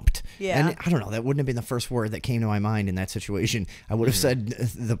slumped. Yeah. And I don't know, that wouldn't have been the first word that came to my mind in that situation. I would have said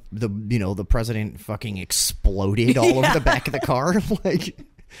the president fucking exploded all over the back of the car. Like,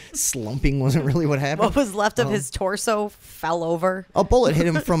 slumping wasn't really what happened. What was left of his torso fell over. A bullet hit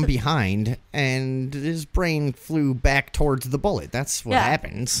him from behind, and his brain flew back towards the bullet. That's what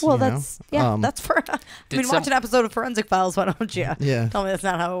happens. Well, that's for. Watch an episode of Forensic Files. Why don't you? Yeah. Tell me that's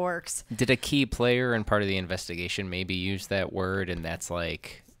not how it works. Did a key player and part of the investigation maybe use that word, and that's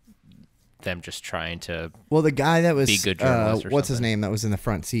like them just trying to? Well, the guy that was be good journalist or what's his something. name that was in the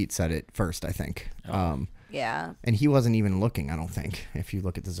front seat said it first, I think. Yeah. And he wasn't even looking, I don't think, if you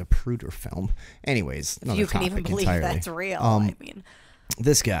look at the Zapruder film. Anyways, another You can even topic believe entirely. that's real. I mean,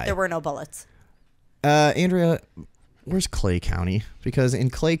 this guy. there were no bullets. Andrea, where's Clay County? Because in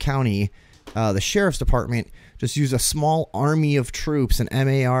Clay County, the sheriff's department just used a small army of troops and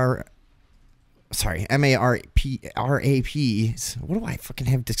MARPs. What do I fucking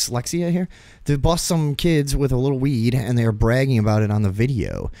have dyslexia here? To bust some kids with a little weed, and they're bragging about it on the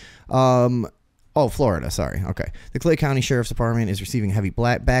video. Florida, sorry. Okay. The Clay County Sheriff's Department is receiving heavy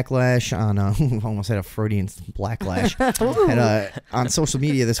backlash on, almost had a Freudian blacklash, on social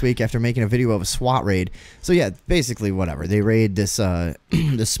media this week after making a video of a SWAT raid. So, yeah, basically, whatever. They raid this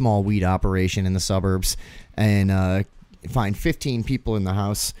this small weed operation in the suburbs and find 15 people in the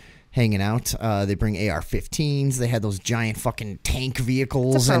house hanging out. They bring AR-15s. They had those giant fucking tank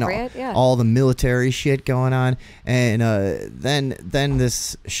vehicles and all the military shit going on. And then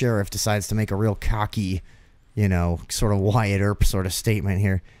this sheriff decides to make a real cocky, sort of Wyatt Earp sort of statement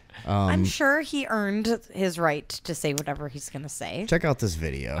here. I'm sure he earned his right to say whatever he's going to say. Check out this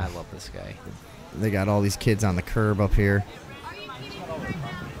video. I love this guy. They got all these kids on the curb up here.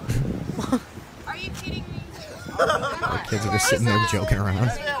 Are you kidding me? The kids are just sitting there joking around.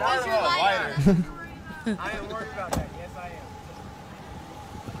 And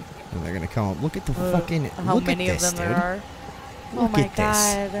they're gonna come up. Look at the fucking. How look many at this, of them dude. there are? Look at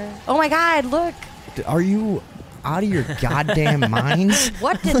this. Oh my god! Look. Are you out of your goddamn minds?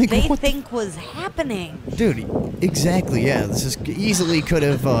 What did they think was happening? Dude, exactly. Yeah, this is easily could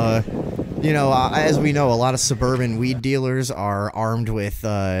have. As we know, a lot of suburban weed dealers are armed with,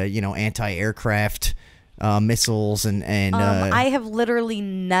 anti-aircraft missiles and. I have literally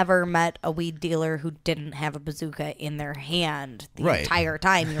never met a weed dealer who didn't have a bazooka in their hand the entire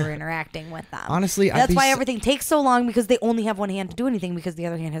time you were interacting with them. Honestly, that's why everything takes so long, because they only have one hand to do anything because the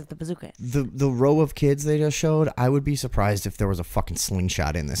other hand has the bazooka. The row of kids they just showed, I would be surprised if there was a fucking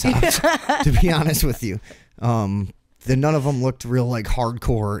slingshot in this house. To be honest with you, none of them looked real like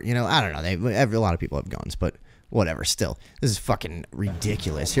hardcore. I don't know. A lot of people have guns, but. Whatever, still. This is fucking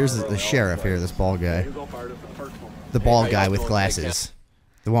ridiculous. Here's the sheriff here, this bald guy. The bald guy with glasses.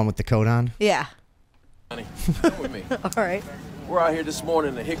 The one with the coat on? Yeah. Come with me. All right. We're out here this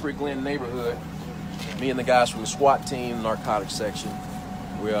morning in the Hickory Glen neighborhood. Me and the guys from the SWAT team, narcotics section.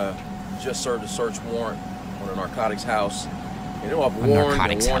 We just served a search warrant on a narcotics house. I've warned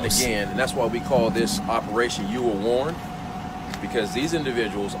and warned again, and that's why we call this Operation You Were Warned. Because these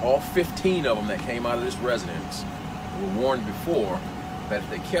individuals, all 15 of them that came out of this residence, were warned before that if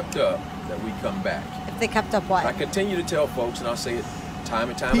they kept up, that we'd come back. If they kept up what? I continue to tell folks, and I'll say it time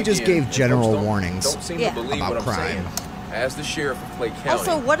and time again. He just gave general warnings don't seem to believe about what I'm crime. saying. As the sheriff of Clay County.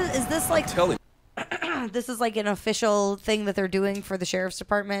 Also, what is this like? I'm telling this is like an official thing that they're doing for the sheriff's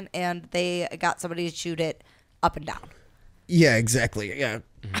department, and they got somebody to shoot it up and down. Yeah, exactly. Yeah.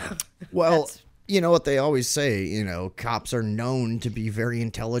 Well. You know what they always say, cops are known to be very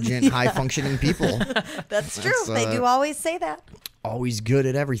intelligent, high-functioning people. That's true. They do always say that. Always good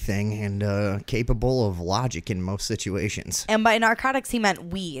at everything and capable of logic in most situations. And by narcotics, he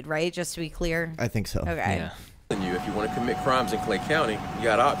meant weed, right? Just to be clear. I think so. Okay. Yeah. if you want to commit crimes in Clay County, you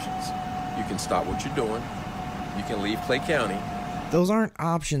got options. You can stop what you're doing. You can leave Clay County. Those aren't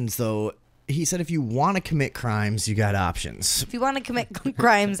options, though. He said if you want to commit crimes, you got options. If you want to commit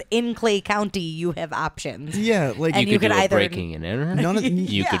crimes in Clay County, you have options. Yeah, like you could do either breaking and entering.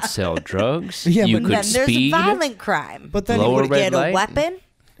 You could sell drugs. Yeah, you but could then speed. There's violent crime. But then lower he red get a light. weapon.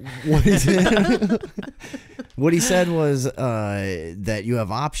 What he said was that you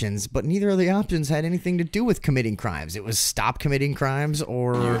have options, but neither of the options had anything to do with committing crimes. It was stop committing crimes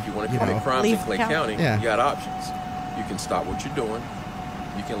or If you want to commit crimes in Clay County, Yeah. you got options. You can stop what you're doing.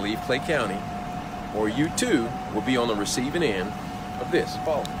 You can leave Clay County. Or you, too, will be on the receiving end of this.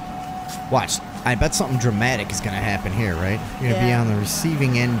 Follow me. Watch. I bet something dramatic is going to happen here, right? You're going to be on the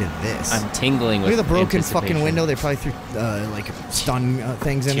receiving end of this. I'm tingling with Look at the broken anticipation. fucking window. They probably threw, like, stun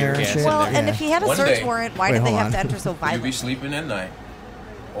things in there and shit. Well, and if he had a search warrant, why did they have to enter so violently? You'll be sleeping at night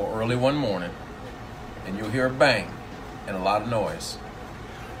or early one morning, and you'll hear a bang and a lot of noise.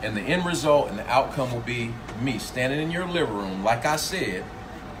 And the end result and the outcome will be me standing in your living room, like I said,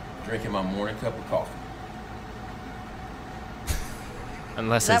 drinking my morning cup of coffee.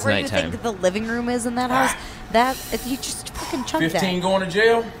 Unless is that it's where nighttime. you think the living room is in that house? That if you just fucking chunk 15 that. going to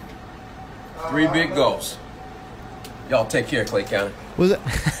jail, 3 big gulps. Y'all take care, Clay County. Was it?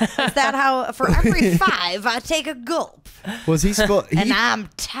 Is that how for every 5 I take a gulp? Was he supposed? And I'm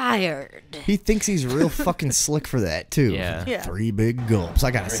tired. He thinks he's real fucking slick for that too. Yeah. 3 big gulps.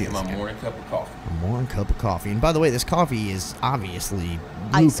 I gotta see this. My morning cup of coffee. A morning cup of coffee. And by the way, this coffee is obviously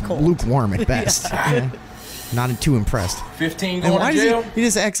ice cold, lukewarm at best. Yeah. Not too impressed. 15 And going why to does jail. he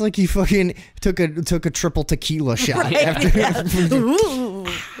just acts like he fucking took a triple tequila shot Right. after. Ooh.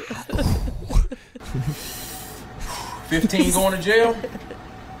 15 going to jail,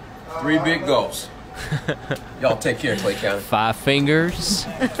 3 big gulps. Y'all take care, Clay County. 5 fingers,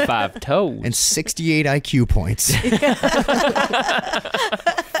 5 toes, and 68 IQ points.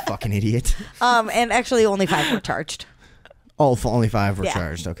 Fucking idiot. And actually only 5 were charged. Oh, only 5 were Yeah.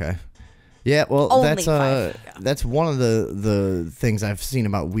 charged. Okay. Yeah, well, Only that's 5, that's one of the things I've seen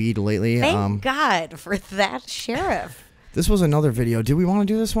about weed lately. Thank God for that sheriff. This was another video. Do we want to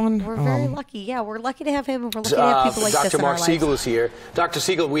do this one? We're very lucky. Yeah, we're lucky to have him, and we're lucky to have people like this Dr. in our Mark lives. Siegel is here. Dr.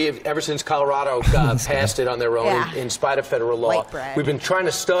 Siegel, we have, ever since Colorado passed it on their own, Yeah. in spite of federal law, White bread. we've been trying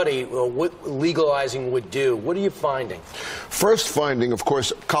to study what legalizing would do. What are you finding? First finding, of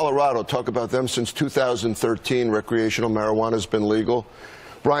course, Colorado, talk about them since 2013, recreational marijuana has been legal.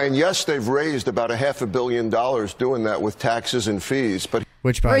 Brian, yes, they've raised about $500 million doing that with taxes and fees, but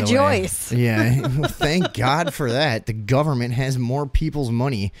Which, by Rejoice. the way, yeah, thank God for that. The government has more people's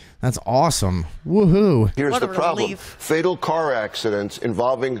money. That's awesome. Woohoo! Here's What the a problem: relief. fatal car accidents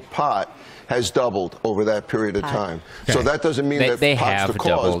involving pot has doubled over that period of time. Okay. So that doesn't mean They that pot's have the cause,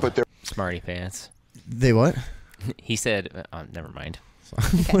 doubled. but they're Smarty pants. They what? He said, never mind.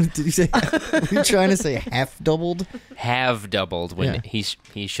 What did you say? Were you trying to say half doubled? Have doubled when Yeah.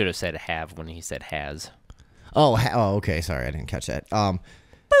 he should have said have when he said has. Oh, okay. Sorry, I didn't catch that.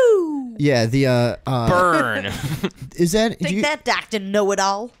 Boo! Yeah, the Burn. is that? Take that, Dr.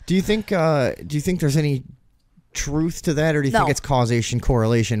 Know-It-All. Do you think there's any truth to that, or do you No. think it's causation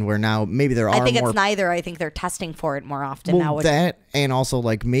correlation where now maybe there are I think more it's neither. I think they're testing for it more often well, now. that and also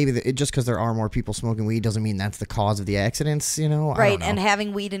like maybe just because there are more people smoking weed doesn't mean that's the cause of the accidents, you know? I Right, don't know. and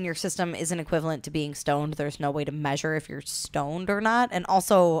having weed in your system isn't equivalent to being stoned. There's no way to measure if you're stoned or not. And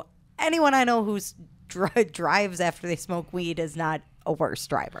also, anyone I know who's drives after they smoke weed is not a worse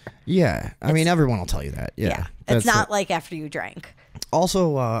driver. Yeah, I mean everyone will tell you that. Yeah, It's not like after you drank.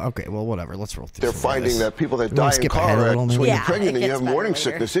 Also, okay, well, whatever. Let's roll through. they're some of finding this. that people that You wanna die in skip ahead car a little, accidents maybe? when Yeah, you're pregnant it and you gets have better morning later.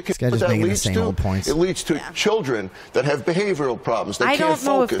 sickness, This guy what just that making the leads same to, old points. it leads to children that have behavioral problems. They I can't don't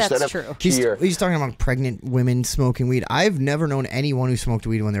know if focus. that's that have, true. He's talking about pregnant women smoking weed. I've never known anyone who smoked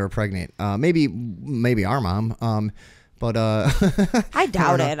weed when they were pregnant. Maybe our mom. But I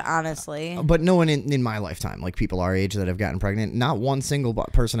doubt it, honestly. But no one in my lifetime, like people our age that have gotten pregnant, not one single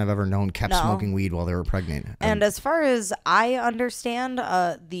person I've ever known kept No. smoking weed while they were pregnant. And as far as I understand,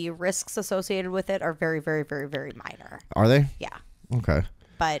 the risks associated with it are very, very, very, very minor. Are they? Yeah. Okay.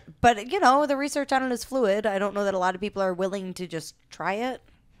 But the research on it is fluid. I don't know that a lot of people are willing to just try it.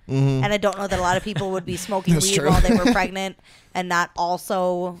 Mm-hmm. And I don't know that a lot of people would be smoking That's weed true. while they were pregnant and not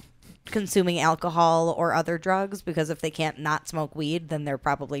also consuming alcohol or other drugs, because if they can't not smoke weed, then they're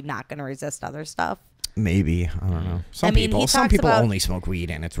probably not going to resist other stuff. Maybe, I don't know. Some he people talks about- only smoke weed,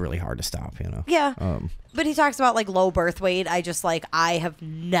 and it's really hard to stop. You know. Yeah. But he talks about like low birth weight. I have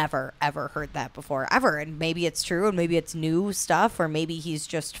never ever heard that before ever, and maybe it's true, and maybe it's new stuff, or maybe he's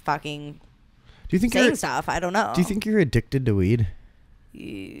just fucking Do you think saying you're, stuff. I don't know. Do you think you're addicted to weed?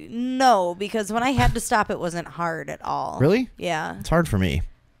 No, because when I had to stop, it wasn't hard at all. Really? Yeah. It's hard for me.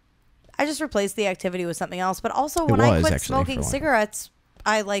 I just replaced the activity with something else. But also, It when I was, quit actually, for a smoking while. cigarettes,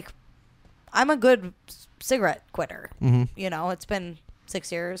 I'm a good cigarette quitter. Mhm. You know, it's been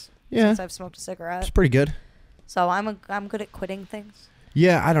 6 years Yeah. since I've smoked a cigarette. It's pretty good. So I'm good at quitting things.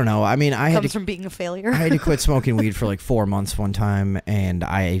 Yeah, I don't know. I mean, I had Comes to, from being a failure. I had to quit smoking weed for like 4 months one time, and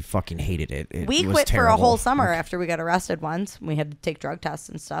I fucking hated it. We was quit for a terrible. whole summer after we got arrested once. We had to take drug tests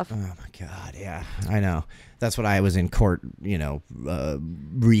and stuff. Oh my god, yeah, I know. That's what I was in court,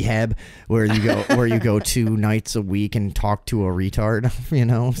 rehab, where you go 2 nights a week and talk to a retard.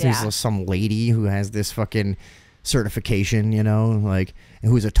 There's Yeah. some lady who has this fucking certification, you know, like,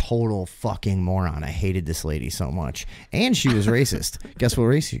 who was a total fucking moron. I hated this lady so much. And she was racist. Guess what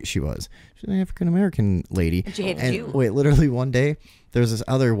race she was? She's an African-American lady. And she hated you. Wait, literally one day, there was this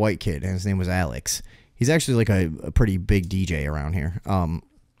other white kid, and his name was Alex. He's actually like a pretty big DJ around here.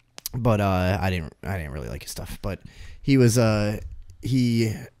 But I didn't really like his stuff. But he was the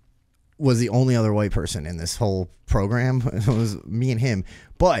only other white person in this whole program. It was me and him.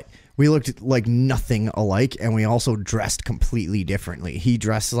 But we looked like nothing alike, and we also dressed completely differently. He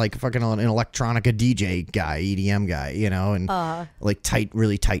dressed like fucking an electronica DJ guy, EDM guy, you know, and like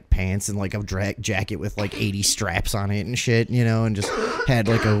really tight pants and like a jacket with like 80 straps on it and shit, you know, and just had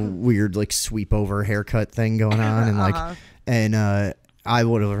like a weird like sweep over haircut thing going on, and like I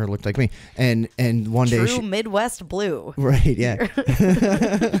would have looked like me. And one day True Midwest blue. Right, yeah.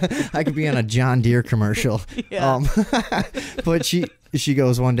 I could be on a John Deere commercial. Yeah. But she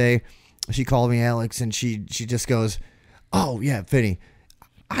goes one day, she called me Alex, and she just goes, "Oh yeah, Vinny,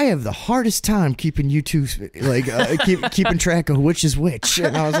 I have the hardest time keeping you two like keeping track of which is which."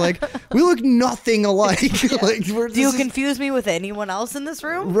 And I was like, "We look nothing alike." Like, do you confuse me with anyone else in this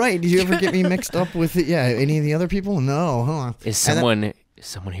room? Right? Did you ever get me mixed up with any of the other people? No. Huh? Is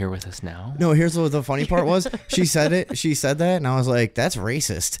someone here with us now? No. Here's what the funny part was. She said it. She said that, and I was like, "That's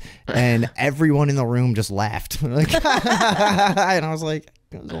racist," and everyone in the room just laughed. Like, and I was like,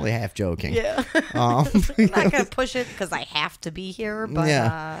 I was only half joking. Yeah. I'm not going to push it because I have to be here. But,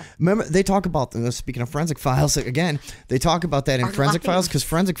 yeah. Remember, they talk about, speaking of Forensic Files, again, they talk about that in Forensic Files, because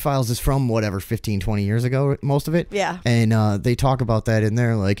Forensic Files is from, whatever, 15, 20 years ago, most of it. Yeah. And they talk about that in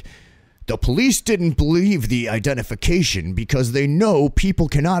there, like, the police didn't believe the identification because they know people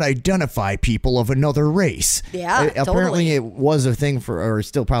cannot identify people of another race. Yeah, apparently it was a thing or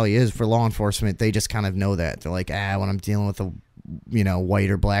still probably is for law enforcement. They just kind of know that. They're like, when I'm dealing with a white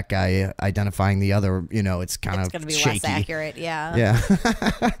or black guy identifying the other, it's kind of going to be shaky. less accurate. Yeah.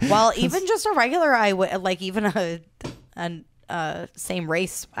 Yeah. Well, even just a regular like even a same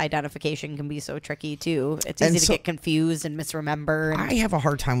race identification can be so tricky too. It's easy to get confused and misremember. I have a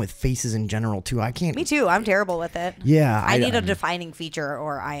hard time with faces in general too. I can't. Me too. I'm terrible with it. Yeah. I need a defining feature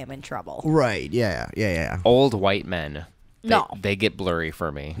or I am in trouble. Right. Yeah. Old white men. No. They get blurry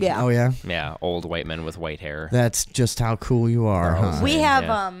for me. Yeah. Oh, yeah? Yeah, old white men with white hair. That's just how cool you are, huh? We have,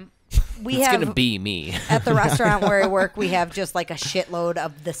 it's going to be me. At the restaurant where I work, we have just like a shitload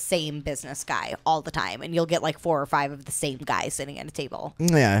of the same business guy all the time. And you'll get like 4 or 5 of the same guy sitting at a table.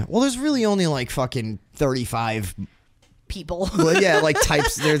 Yeah. Well, there's really only like fucking 35 people. Well, yeah, like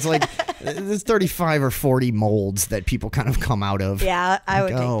types. There's 35 or 40 molds that people kind of come out of. Yeah, I would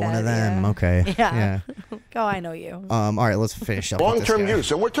take that. Oh, one of them. Yeah. Okay. Yeah. Oh, I know you. All right, let's finish up. Long-term use,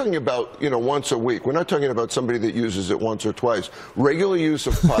 and we're talking about once a week. We're not talking about somebody that uses it once or twice. Regular use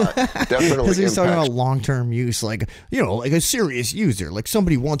of pot definitely. Because he's talking impacts. about long-term use, like like a serious user, like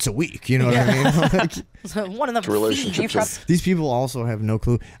somebody once a week. You know what I mean? Like, one of the relationships. These people also have no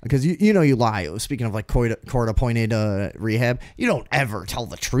clue because you lie. Speaking of like court-appointed rehab, you don't ever tell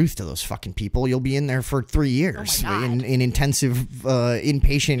the truth to those fucking people. You'll be in there for 3 years in intensive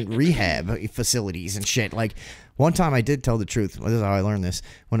inpatient rehab facilities and shit. Like one time I did tell the truth. This is how I learned this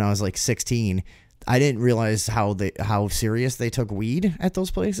when I was like 16. I didn't realize how serious they took weed at those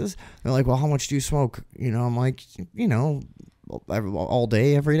places. They're like, well, how much do you smoke? I'm like, all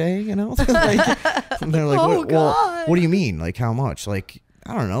day, every day, Like, and they're like, well, what do you mean? Like, how much? Like,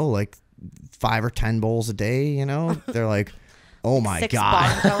 I don't know, like 5 or 10 bowls a day, They're like, oh my 6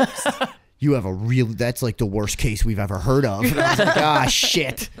 God. You have that's like the worst case we've ever heard of. And I was like,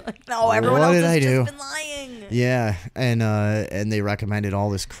 shit. Like, no, everyone else has just been lying. Yeah, and they recommended all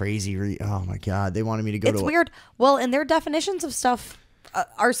this crazy. Oh my God, they wanted me to go. It's weird. Well, and their definitions of stuff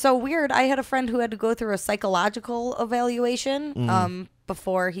are so weird. I had a friend who had to go through a psychological evaluation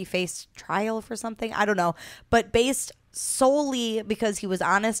before he faced trial for something. I don't know, but based solely because he was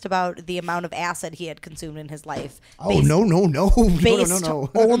honest about the amount of acid he had consumed in his life. Oh, no. Based no.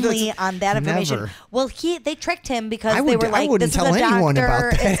 only on that information. Never. Well, they tricked him because they were like, this is tell a anyone doctor,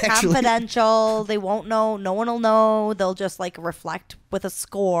 about that, it's actually. confidential, they won't know, no one will know, they'll just like reflect with a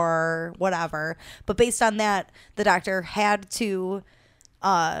score, whatever. But based on that, the doctor had to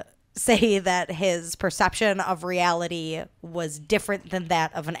say that his perception of reality was different than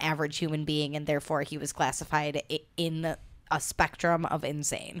that of an average human being, and therefore he was classified in a spectrum of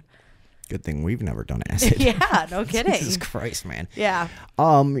insane. Good thing we've never done acid. Yeah, no kidding. Jesus Christ, man. Yeah.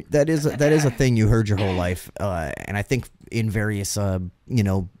 That is a thing you heard your whole life, and I think in various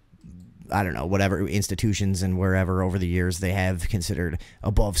I don't know, whatever institutions and wherever over the years they have considered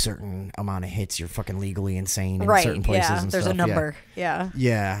above certain amount of hits, you're fucking legally insane in certain places. Yeah, and there's stuff. a number. Yeah.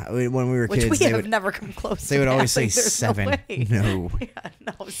 Yeah. When we were kids, which we have never come close. They would to always say passing. There's 7. No.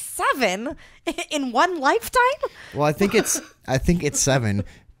 Yeah, no, 7 in one lifetime. Well, I think it's 7.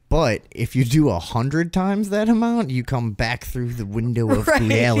 But if you do 100 times that amount, you come back through the window of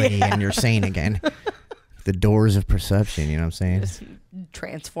reality and you're sane again. The doors of perception, you know what I'm saying? Just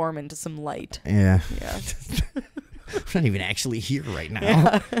transform into some light. Yeah. Yeah. I'm not even actually here right now.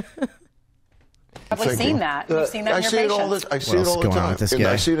 Yeah. Probably seen that. You've seen that in your patients. I see it all the time.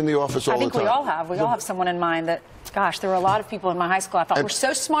 I see it in the office all the time. I think we all have. We all have someone in mind that, gosh, there were a lot of people in my high school I thought were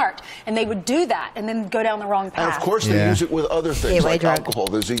so smart, and they would do that and then go down the wrong path. And of course they use it with other things like alcohol.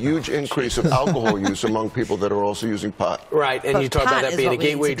 There's a huge increase of alcohol use among people that are also using pot. Right, and you talk about that being a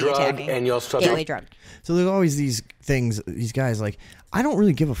gateway drug, and you also talk gateway drug. So there's always these things, these guys like, I don't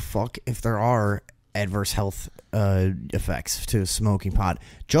really give a fuck if there are adverse health effects to smoking pot.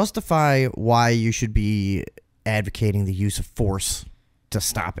 Justify why you should be advocating the use of force to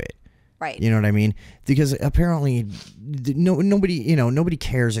stop it. Right. You know what I mean? Because apparently nobody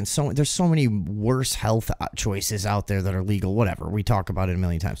cares, and there's so many worse health choices out there that are legal. Whatever, we talk about it a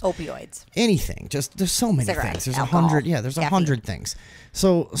million times. Opioids. Anything. Just there's so many Cigarettes, things. There's alcohol, 100. Yeah, there's 100 things.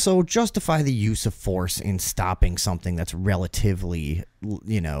 So justify the use of force in stopping something that's relatively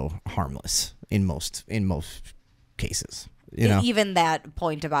harmless in most cases. Even that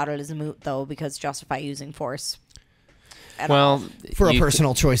point about it is moot though, because justify using force. For a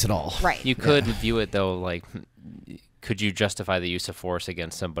personal choice at all. Right. You could view it, though, like, could you justify the use of force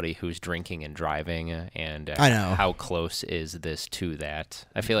against somebody who's drinking and driving? And I know. How close is this to that?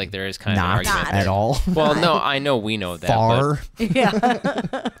 I feel like there is kind of an argument. Not at all. Well, no, I know we know that. Far. But,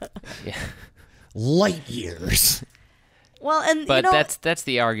 yeah. Light years. Well, and but that's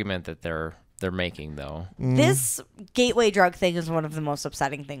the argument that they're making, though. This gateway drug thing is one of the most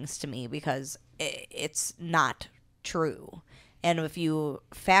upsetting things to me because it's not true. And if you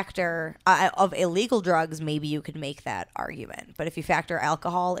factor of illegal drugs, maybe you could make that argument. But if you factor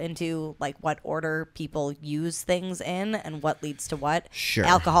alcohol into like what order people use things in and what leads to what, sure,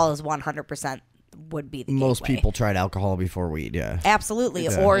 alcohol is 100% would be the most gateway. people tried alcohol before weed. Yeah, absolutely.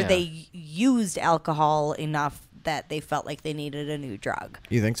 Or they used alcohol enough that they felt like they needed a new drug.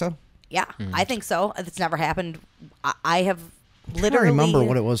 You think so? Yeah, I think so. It's never happened. I have literally, I don't remember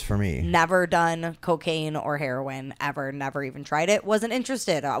what it was for me. Never done cocaine or heroin ever. Never even tried it. Wasn't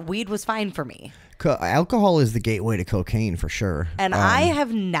interested. Weed was fine for me. Alcohol is the gateway to cocaine for sure. And I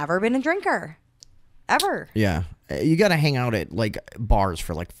have never been a drinker, ever. Yeah, you got to hang out at like bars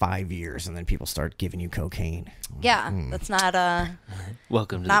for like 5 years, and then people start giving you cocaine. Yeah, that's not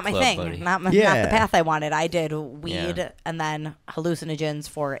welcome to not the my club, thing. buddy. Not the path I wanted. I did weed and then hallucinogens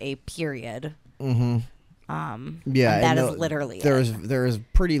for a period. Mm-hmm. Yeah, and that is literally there is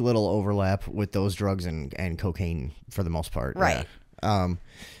pretty little overlap with those drugs and cocaine for the most part. Right.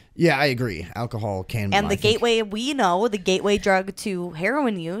 Yeah, I agree. Alcohol can. And the gateway, we know, the gateway drug to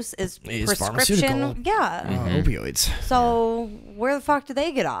heroin use is prescription. Yeah. Opioids. So where the fuck did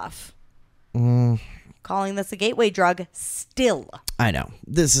they get off? Calling this a gateway drug still. I know.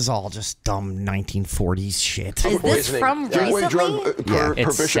 This is all just dumb 1940s shit. Is this from gateway recently? drug per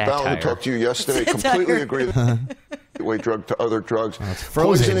Bishop Allen, who talked to you yesterday, completely agree. Gateway drug to other drugs.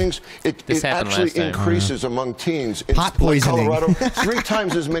 Poisonings, it actually increases among teens. Pot poisoning. Colorado, 3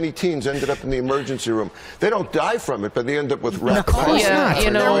 times as many teens ended up in the emergency room. They don't die from it, but they end up with rapid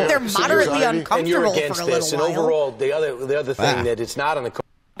they're moderately uncomfortable and you're against for a little this. while. And overall, the other thing that it's not on the.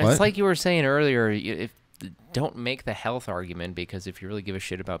 It's like you were saying earlier. Don't make the health argument, because if you really give a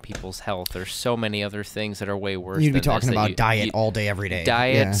shit about people's health, there's so many other things that are way worse. You'd be talking about diet all day, every day.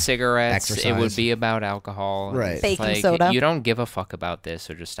 Diet, cigarettes. Exercise. It would be about alcohol. Right. Baking soda. You don't give a fuck about this,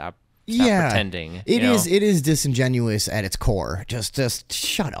 so just stop pretending. It is disingenuous at its core. Just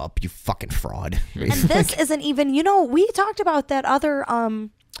shut up, you fucking fraud. And this isn't even, we talked about that other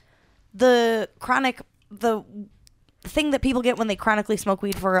the thing that people get when they chronically smoke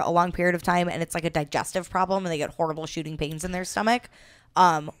weed for a long period of time, and it's like a digestive problem, and they get horrible shooting pains in their stomach,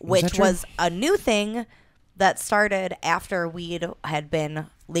 which was a new thing that started after weed had been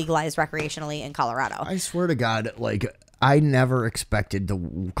legalized recreationally in Colorado. I swear to God, I never expected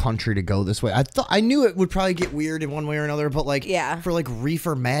the country to go this way. I knew it would probably get weird in one way or another, but for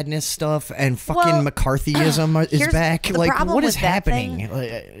reefer madness stuff and fucking McCarthyism is back. What is happening?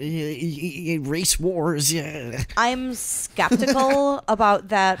 Race wars. Yeah. I'm skeptical about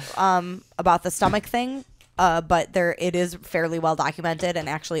that. About the stomach thing. But it is fairly well documented, and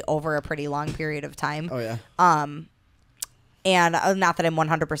actually over a pretty long period of time. Oh yeah. And not that I'm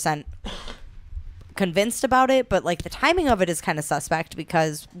 100% convinced about it, but like the timing of it is kind of suspect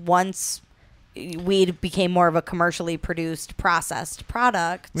because once weed became more of a commercially produced, processed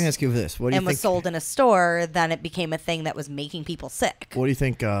product. Let me ask you this: what do you and think was sold in a store, then it became a thing that was making people sick. What do you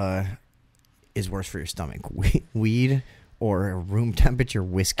think is worse for your stomach, weed or room temperature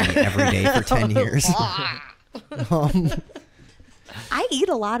whiskey every day for 10 years? I eat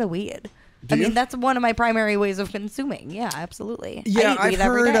a lot of weed. I mean, that's one of my primary ways of consuming. Yeah, absolutely. Yeah, I eat weed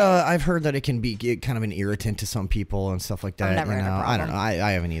every day. I've heard that it can be kind of an irritant to some people and stuff like that. I've never had a problem. I don't know.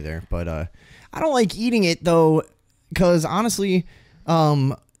 I haven't either, but I don't like eating it though, because honestly,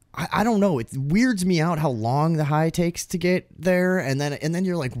 I don't know. It weirds me out how long the high takes to get there, and then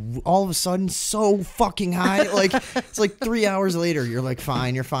you're like all of a sudden so fucking high. Like it's like 3 hours later, you're like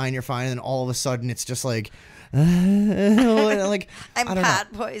fine, you're fine, and then all of a sudden it's just like. Like I'm I don't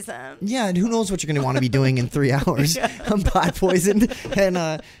pot know. poisoned. Yeah, and who knows what you're going to want to be doing in 3 hours? I'm pot poisoned, and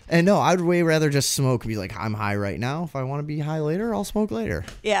no, I'd way rather just smoke. And be like, I'm high right now. If I want to be high later, I'll smoke later.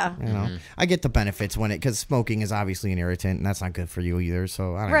 Yeah, you know, I get the benefits because smoking is obviously an irritant, and that's not good for you either.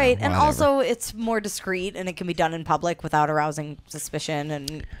 So I don't right, know, and whatever. also it's more discreet, and it can be done in public without arousing suspicion.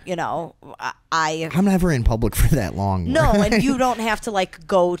 And you know, I'm never in public for that long. No, and you don't have to like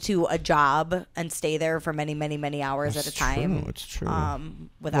go to a job and stay there for many hours at a time. It's true.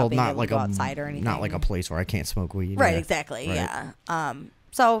 Without being able to go outside or anything. Not like a place where I can't smoke weed. Right, yeah. exactly. Right. Yeah.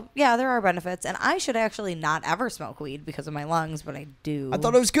 So yeah, there are benefits, and I should actually not ever smoke weed because of my lungs, but I do. I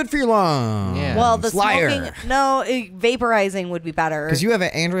thought it was good for your lungs. Yeah. Well, the Liar. smoking, no, vaporizing would be better. Because you have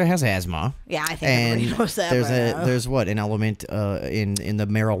Andrea has asthma. Yeah, I think everybody knows that. There's what an element in the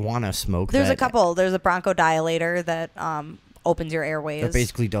marijuana smoke. There's a couple. There's a bronchodilator that opens your airways. That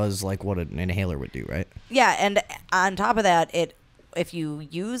basically does like what an inhaler would do, right? Yeah, and on top of that, if you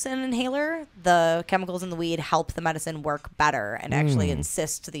use an inhaler, the chemicals in the weed help the medicine work better and actually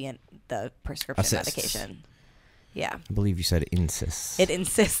insist the prescription medication. Yeah. I believe you said insists. It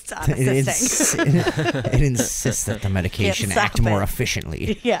insists on assisting. It insists that the medication act more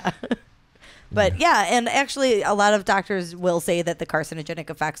efficiently. Yeah. But yeah, and actually a lot of doctors will say that the carcinogenic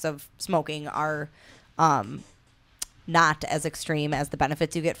effects of smoking are not as extreme as the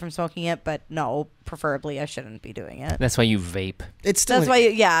benefits you get from smoking it, but no, preferably I shouldn't be doing it. That's why you vape.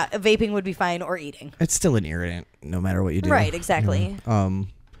 Vaping would be fine, or eating. It's still an irritant, no matter what you do. Right, exactly. But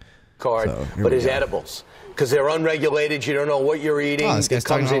it's edibles. Because they're unregulated, you don't know what you're eating. It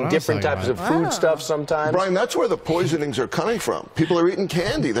comes in different types of food stuff sometimes. Brian, that's where the poisonings are coming from. People are eating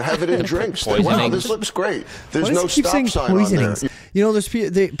candy. They have it in drinks. Wow, this looks great. There's no stop sign on there. You know,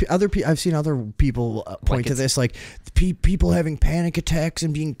 I've seen other people point to this, like people having panic attacks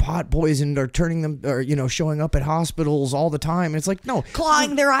and being pot poisoned or showing up at hospitals all the time. And it's like, no.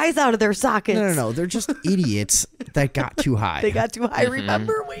 Clawing their eyes out of their sockets. No. They're just idiots that got too high. They got too high.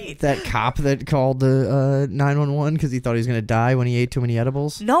 Remember, wait. That cop that called the 911 because he thought he was going to die when he ate too many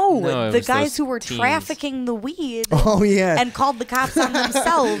edibles? No, the guys who were trafficking the weed. Oh, yeah. And called the cops on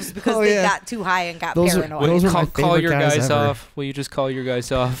themselves because they got too high and got paranoid. Those are my call your guys ever. off. Will you just call your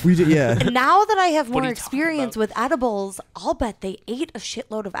guys off? We did, yeah. And now that I have more experience with edibles, I'll bet they ate a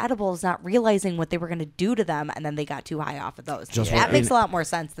shitload of edibles, not realizing what they were going to do to them, and then they got too high off of those. That makes a lot more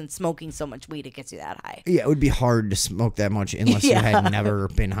sense than smoking so much weed it gets you that high. Yeah, it would be hard to smoke that much unless you had never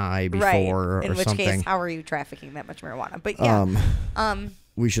been high before or something. In which case, how are you trafficking that much marijuana? But yeah.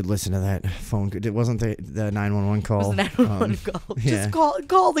 We should listen to that phone. It wasn't the 911 call. It was the 911 call. Yeah. Just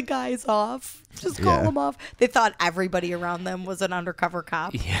call the guys off. Just call them off. They thought everybody around them was an undercover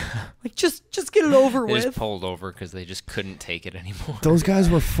cop. Yeah. Like, just get it over They with. just pulled over because they just couldn't take it anymore. Those guys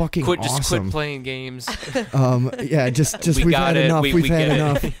were fucking awesome. Just quit playing games. Yeah, just we've had enough. We've had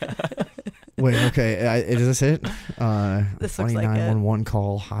enough. Wait, okay. Is this it? This funny looks like 911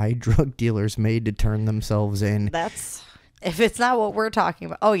 call. High drug dealers made to turn themselves in. That's... If it's not what we're talking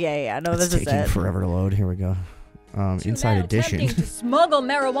about. Oh, yeah. No, this is it. It's taking forever to load. Here we go. Inside Edition. Attempting to smuggle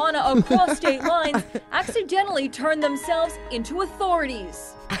marijuana across state lines accidentally turned themselves into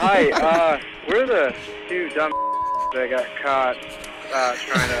authorities. Hi, we're the two dumb that got caught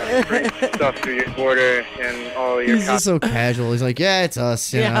trying to bring stuff through your border and all your... He's just so casual. He's like, yeah, it's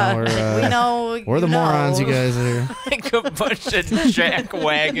us. You know, we know. We're the morons you guys are. Like a bunch of jack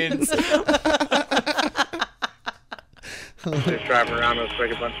wagons. Just driving around with like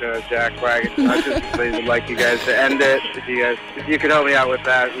a bunch of jack wagons. I just really would like you guys to end it. If you could help me out with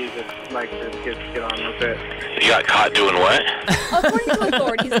that, we just like to get on with it. You got caught doing what? According to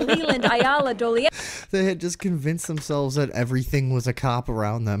authorities, Leland Ayala Dolia. They had just convinced themselves that everything was a cop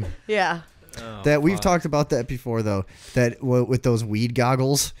around them. Yeah. We've talked about that before, though. That with those weed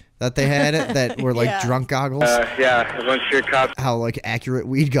goggles that they had that were like drunk goggles? Yeah, a bunch of your cops. How like accurate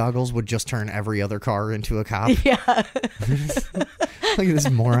weed goggles would just turn every other car into a cop. Yeah. Look at this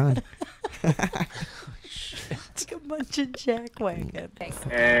moron. It's like a bunch of jackwagon.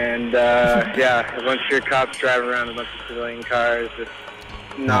 And yeah, a bunch of your cops driving around a bunch of civilian cars, just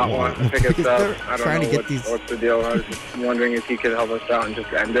not wanting to pick us up. I don't know what's the deal. I was just wondering if you could help us out and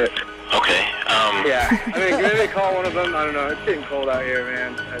just end it. Okay. Yeah, I mean, maybe call one of them. I don't know. It's getting cold out here,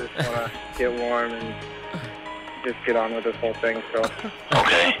 man. I just want to get warm and just get on with this whole thing. So.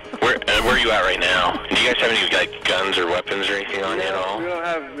 Okay. Where are you at right now? Do you guys have any like guns or weapons or anything on you at all? We don't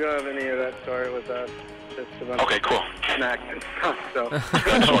have any of that sort with us. Just a bunch Okay, cool. of snacks and stuff. So. I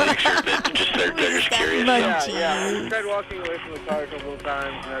just want to make sure that they're just curious. Yeah. We tried walking away from the car a couple of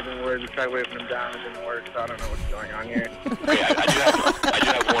times, and that didn't work. We tried waving them down, it didn't work. So I don't know what's going on here. Okay, I do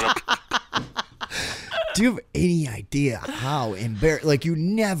have one. Do you have any idea how embarrassing? Like, you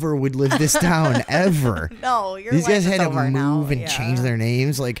never would live this down ever. No, your These guys life had is to over move now. and change their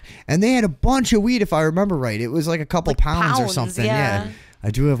names, like, and they had a bunch of weed, if I remember right. It was like a couple pounds or something. Yeah. I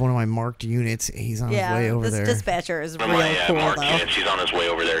do have one of my marked units. He's on his way over there. This dispatcher is real My cool, marked though. units, he's on his way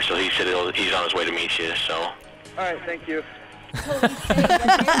over there, so he said he's on his way to meet you. So. All right, thank you. Police say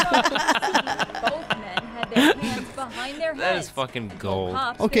that both men had their hands behind their That heads. is fucking gold.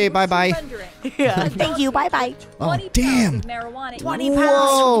 Okay, bye-bye. Yeah, thank you, bye-bye. Oh, damn. 20 pounds.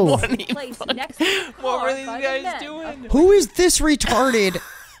 Whoa. What were these guys doing? Who is this retarded?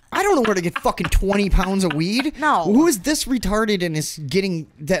 I don't know where to get fucking 20 pounds of weed. No. Who is this retarded and is getting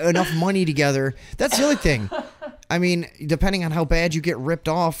enough money together? That's the other thing. I mean, depending on how bad you get ripped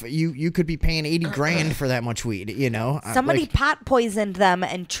off, you could be paying 80 grand for that much weed, you know? Somebody Like, pot poisoned them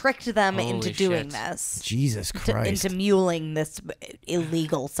and tricked them Holy into doing shit. this. Jesus Christ. Into muling this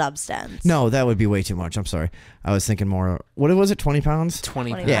illegal substance. No, that would be way too much. I'm sorry. I was thinking more. What was it? 20 pounds?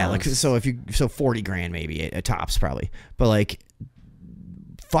 20 Yeah, pounds. like so 40 grand maybe at tops probably. But like,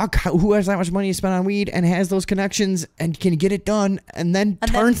 fuck, who has that much money to spend on weed and has those connections and can get it done and then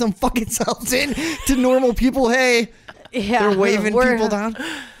turns them fucking selves in to normal people? Hey, they're waving people down.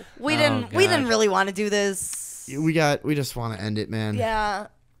 We didn't really want to do this. We just want to end it, man. Yeah.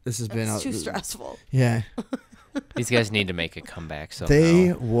 This has been too stressful. Yeah. These guys need to make a comeback somehow.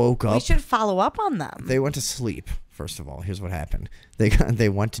 They woke up. We should follow up on them. They went to sleep. First of all, here's what happened. They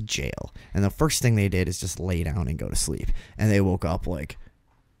went to jail, and the first thing they did is just lay down and go to sleep. And they woke up like,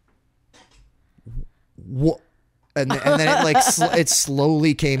 what? And then it like it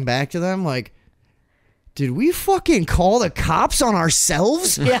slowly came back to them like, did we fucking call the cops on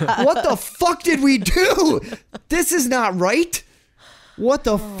ourselves? Yeah. What the fuck did we do? This is not right. What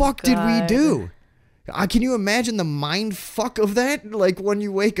the fuck did we do? Can you imagine the mind fuck of that? Like when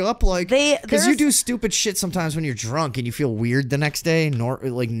you wake up, like, because you do stupid shit sometimes when you're drunk and you feel weird the next day,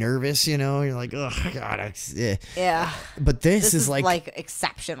 like nervous, you know? You're like, oh god, yeah. But this is like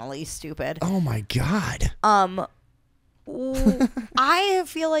exceptionally stupid. Oh my god. I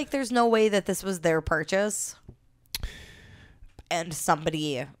feel like there's no way that this was their purchase, and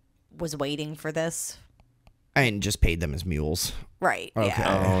somebody was waiting for this. And just paid them as mules. Right. Okay.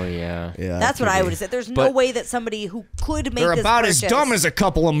 Yeah. Oh yeah. Yeah. That's what I would have said. There's no way that somebody who could make They're this about purchase, as dumb as a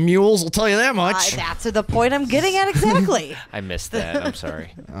couple of mules, I'll tell you that much. That's the point I'm getting at exactly. I missed that. I'm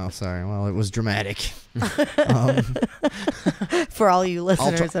sorry. Oh, sorry. Well, it was dramatic. For all you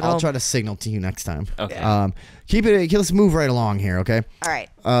listeners at home. I'll try to signal to you next time. Okay. Let's move right along here, okay? All right.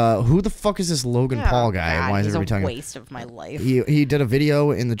 Who the fuck is this Logan Paul guy? God, Why is he's everybody talking? a waste of my life. He did a video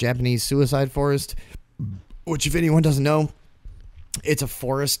in the Japanese suicide forest, which, if anyone doesn't know, it's a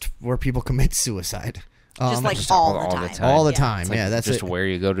forest where people commit suicide. Just like all the time. All the time. Like Yeah, that's just it. where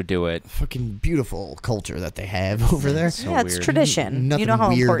you go to do it. Fucking beautiful culture that they have over there. So Yeah, it's weird. tradition. Nothing You know how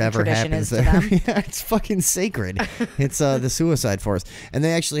weird important ever tradition happens is to there. them. Yeah, it's fucking sacred. It's the suicide forest, and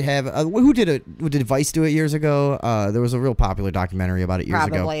they actually have. Who did Vice do it years ago? There was a real popular documentary about it years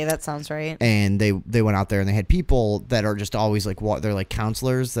ago. Probably, that sounds right. And they went out there and they had people that are just always like they're like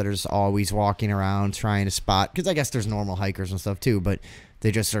counselors that are just always walking around trying to spot, because I guess there's normal hikers and stuff too, but they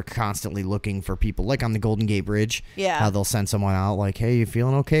just are constantly looking for people, like on the Golden Gate Bridge. Yeah. How they'll send someone out like, hey, you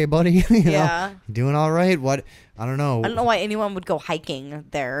feeling okay, buddy? You Yeah. know, you doing all right? What? I don't know. I don't know why anyone would go hiking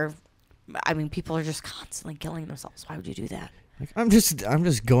there. I mean, people are just constantly killing themselves. Why would you do that? Like, I'm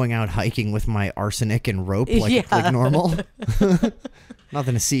just going out hiking with my arsenic and rope like Yeah. normal.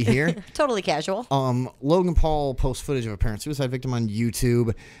 Nothing to see here. Totally casual. Logan Paul posts footage of a parent suicide victim on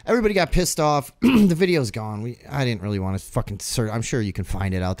YouTube. Everybody got pissed off. The video's gone. I didn't really want to fucking search. I'm sure you can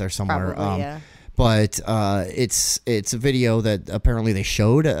find it out there somewhere. Probably, yeah. But it's a video that apparently they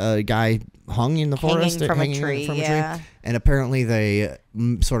showed a guy hung in the forest, hanging from a tree. And apparently they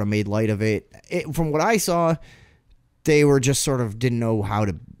sort of made light of it. From what I saw, they were just sort of didn't know how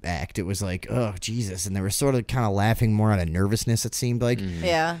to act. It was like, oh, Jesus. And they were sort of kind of laughing more out of nervousness, it seemed like.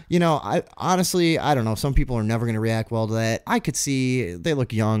 Yeah. You know, I honestly, I don't know. Some people are never going to react well to that. I could see they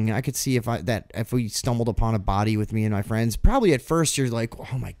look young. I could see if we stumbled upon a body with me and my friends, probably at first you're like,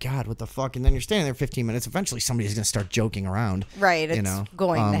 oh my God, what the fuck? And then you're standing there 15 minutes. Eventually somebody's going to start joking around. It's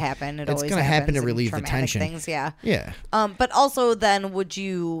going to happen. It's going to happen to relieve the tension. Things, yeah. Yeah. But also then would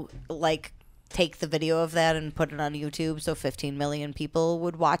you take the video of that and put it on YouTube so 15 million people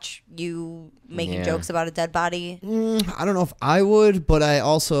would watch you making jokes about a dead body? I don't know if I would, but I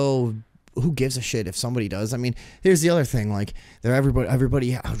also, who gives a shit if somebody does? I mean, here's the other thing, like,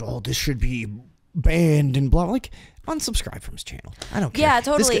 everybody, oh, this should be banned and blah, like, unsubscribe from his channel. I don't care. Yeah,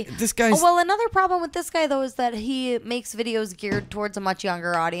 totally. This guy's... well, another problem with this guy, though, is that he makes videos geared towards a much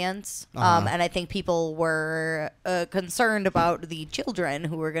younger audience. And I think people were concerned about the children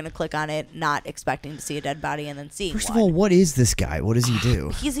who were going to click on it, not expecting to see a dead body and then seeing First of all, what is this guy? What does he do?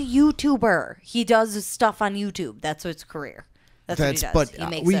 He's a YouTuber. He does stuff on YouTube. That's his career. That's what he does. But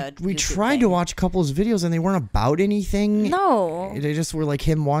he makes we tried to watch a couple of his videos and they weren't about anything. No, they just were like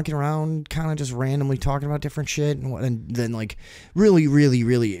him walking around, kind of just randomly talking about different shit, and then like really, really,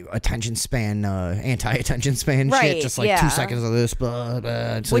 really attention span, anti-attention span shit. Just like 2 seconds of this,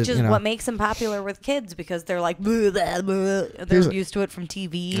 which is what makes him popular with kids because they're like, blah, blah, blah. They're used to it from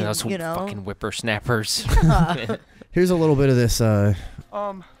TV. Those fucking whippersnappers. Here's a little bit of this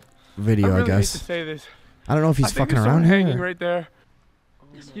video, I guess. Hate to say this. I don't know if he's fucking around hanging here. right there.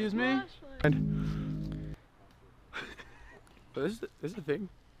 Excuse me? There's a thing.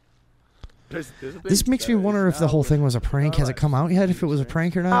 There's a thing. This makes me wonder if the whole thing was a prank. Has it come out yet? If it was a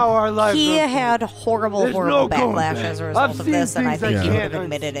prank or not? He had horrible backlash as a result of this, and I think he would have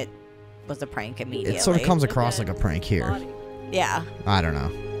admitted it was a prank immediately. It sort of comes across like a prank here. Yeah. I don't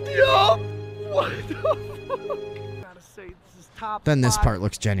know. Yup! What the fuck? Then this part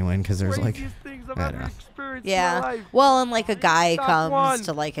looks genuine because there's like, I don't know. Yeah. Well, and like a guy comes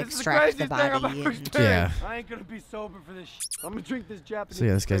to like extract the body. Yeah. I ain't gonna be sober for this shit. I'm gonna drink this Japanese. So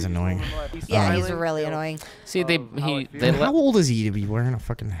yeah, this guy's annoying. Yeah, he's really annoying. See, how old is he to be wearing a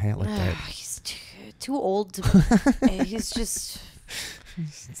fucking hat like that? He's too old to. He's just.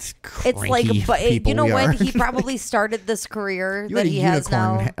 It's like, but you know what? He probably started this career that he has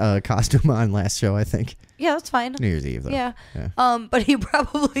now. You had a unicorn costume on last show, I think. Yeah, that's fine. New Year's Eve, though. Yeah. But he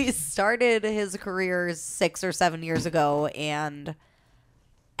probably started his career 6 or 7 years ago and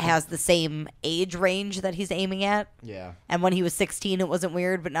has the same age range that he's aiming at. Yeah. And when he was 16, it wasn't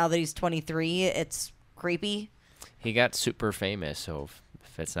weird, but now that he's 23, it's creepy. He got super famous, so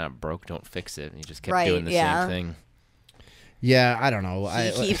if it's not broke, don't fix it. And he just kept doing the same thing. Yeah, I don't know.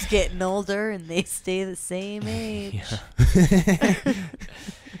 He keeps getting older, and they stay the same age.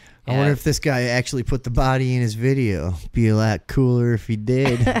 I wonder if this guy actually put the body in his video. Be a lot cooler if he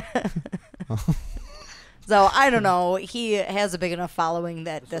did. So, I don't know. He has a big enough following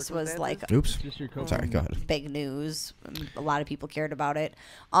that this was like... Oops. Sorry, go ahead. Big news. A lot of people cared about it.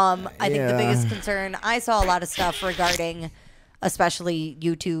 I think the biggest concern... I saw a lot of stuff regarding... especially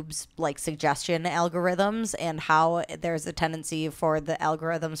YouTube's like suggestion algorithms and how there's a tendency for the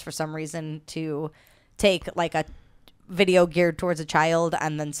algorithms for some reason to take like a video geared towards a child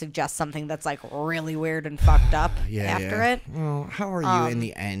and then suggest something that's like really weird and fucked up after it. Well, how are you in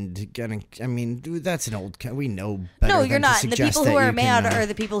the end gonna? I mean, dude, that's an old. We know better. No, you're than not. To And the people who that are mad can, are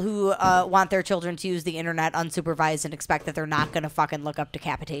the people who want their children to use the internet unsupervised and expect that they're not going to fucking look up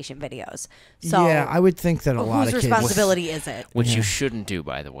decapitation videos. So yeah, I would think that a lot of whose kids. responsibility is it? Which you shouldn't do,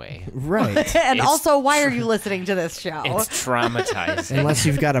 by the way. Right. And also, why are you listening to this show? It's traumatizing. Unless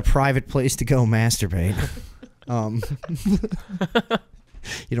you've got a private place to go masturbate. You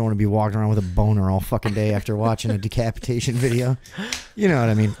don't want to be walking around with a boner all fucking day after watching a decapitation video. You know what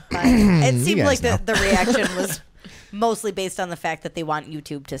I mean? It seemed like the reaction was mostly based on the fact that they want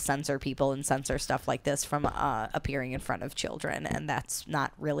YouTube to censor people and censor stuff like this from appearing in front of children, and that's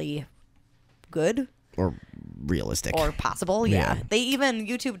not really good. Or realistic. Or possible, yeah.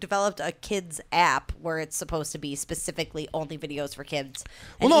 YouTube developed a kids app where it's supposed to be specifically only videos for kids.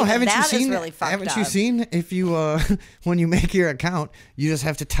 Well, no, haven't you seen? Really haven't you seen? If you when you make your account, you just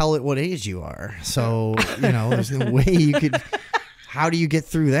have to tell it what age you are. So you know, there's no way you could. How do you get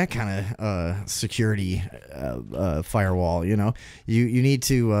through that kind of security firewall? You know, you need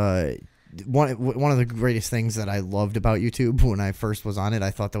to. one of the greatest things that I loved about YouTube when I first was on it.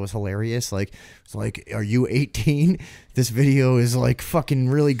 I thought that was hilarious. Like, it's like, are you 18? This video is like fucking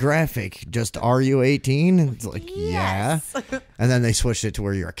really graphic. Just, are you 18? And it's like, yes. Yeah. And then they switched it to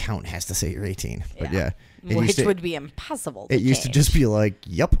where your account has to say you're 18. But yeah. Which would be impossible to It used to change. just be like,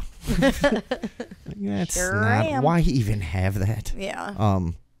 yep. That's Sure not, am. why even have that? Yeah.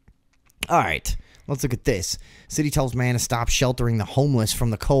 All right. Let's look at this. City tells man to stop sheltering the homeless from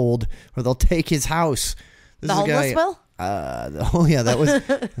the cold or they'll take his house. This The is a homeless guy, will? Oh, yeah, that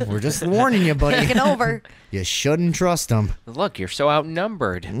was... We're just warning you, buddy. Take it over. You shouldn't trust them. Look, you're so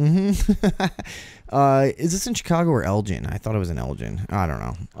outnumbered. Is this in Chicago or Elgin? I thought it was in Elgin. I don't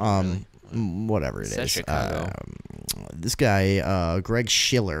know. Whatever it Says is. Chicago. This guy, Greg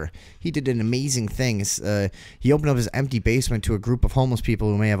Schiller, he did an amazing thing. He opened up his empty basement to a group of homeless people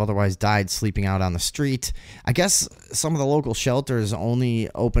who may have otherwise died sleeping out on the street. I guess some of the local shelters only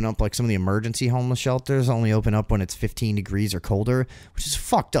open up, like some of the emergency homeless shelters only open up when it's 15 degrees or colder, which is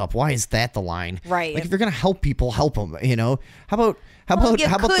fucked up. Why is that the line? Right. Like, if you're going to help people, help them, you know? How about you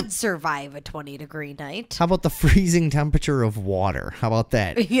how about could survive a 20-degree night. how about the freezing temperature of water? How about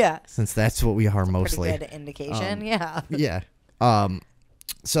that? Yeah. Since that's what we are mostly. Pretty good indication, yeah. Yeah.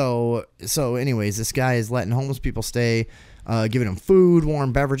 So anyways, this guy is letting homeless people stay, giving them food,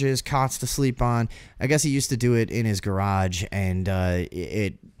 warm beverages, cots to sleep on. I guess he used to do it in his garage, and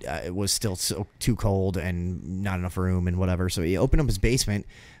it was still too cold and not enough room and whatever. So he opened up his basement,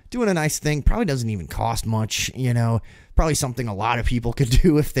 doing a nice thing. Probably doesn't even cost much, you know. Probably something a lot of people could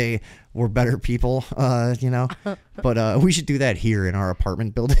do if they were better people, you know. But we should do that here in our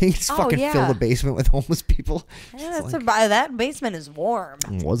apartment building. Just fucking fill the basement with homeless people. Yeah, that basement is warm.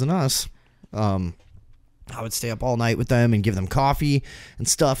 It wasn't us. I would stay up all night with them and give them coffee and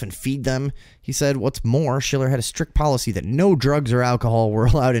stuff and feed them. He said, what's more, Schiller had a strict policy that no drugs or alcohol were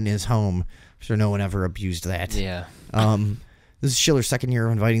allowed in his home. I'm sure no one ever abused that. Yeah. This is Schiller's second year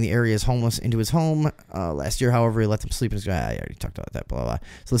of inviting the area's homeless into his home. Last year, however, he let them sleep in his... I already talked about that, blah, blah, blah.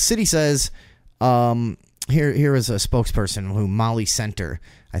 So the city says... Here is a spokesperson who Molly Center,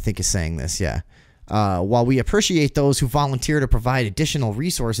 I think, is saying this, yeah. While we appreciate those who volunteer to provide additional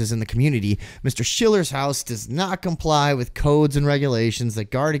resources in the community, Mr. Schiller's house does not comply with codes and regulations that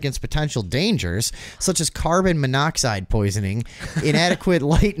guard against potential dangers, such as carbon monoxide poisoning, inadequate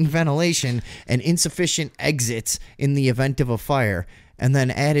light and ventilation, and insufficient exits in the event of a fire. And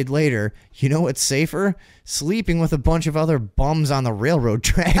then added later, you know what's safer? Sleeping with a bunch of other bums on the railroad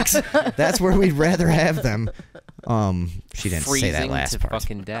tracks. That's where we'd rather have them. She didn't say that last part.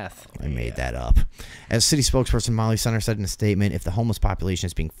 Fucking death. I made that up. As city spokesperson Molly Center said in a statement, if the homeless population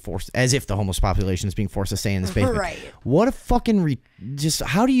is being forced to stay in this basement. Right. What a fucking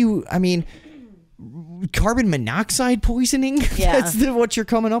how do you? I mean, carbon monoxide poisoning. Yeah. That's what you're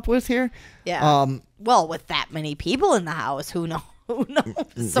coming up with here. Yeah. Well, with that many people in the house, who knows? Who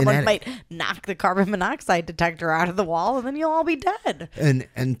knows? Someone might knock the carbon monoxide detector out of the wall, and then you'll all be dead.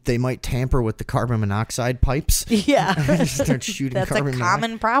 And they might tamper with the carbon monoxide pipes. Yeah. Start shooting That's carbon a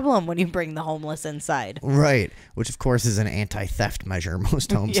common problem when you bring the homeless inside. Right, which of course is an anti-theft measure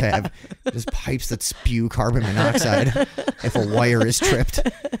most homes have. Just pipes that spew carbon monoxide if a wire is tripped.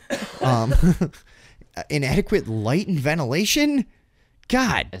 Inadequate light and ventilation?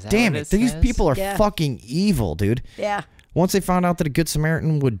 God damn it. These people are fucking evil, dude. Yeah. Once they found out that a Good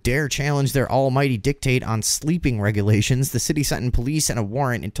Samaritan would dare challenge their almighty dictate on sleeping regulations, the city sent in police and a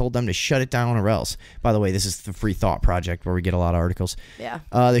warrant and told them to shut it down or else. By the way, this is the Free Thought Project where we get a lot of articles. Yeah.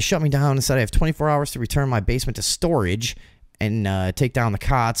 They shut me down and said I have 24 hours to return my basement to storage and take down the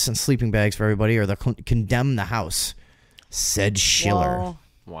cots and sleeping bags for everybody or they'll condemn the house, said Schiller.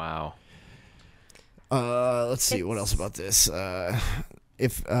 Wow. Let's see what else about this.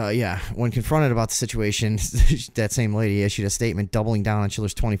 When confronted about the situation, that same lady issued a statement doubling down on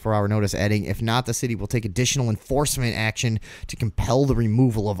Schiller's 24-hour notice, adding, if not, the city will take additional enforcement action to compel the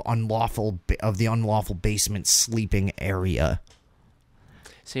removal of the unlawful basement sleeping area.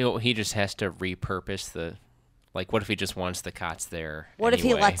 See, he just has to repurpose the... Like, what if he just wants the cots there What anyway?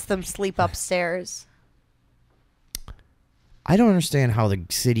 if he lets them sleep upstairs? I don't understand how the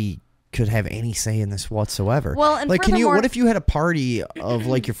city could have any say in this whatsoever. Well, and like, furthermore, what if you had a party of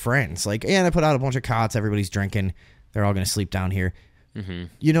like your friends? Like, I put out a bunch of cots, everybody's drinking, they're all going to sleep down here. Mm-hmm.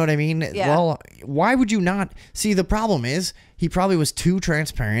 You know what I mean? Yeah. Well, why would you not? See, the problem is he probably was too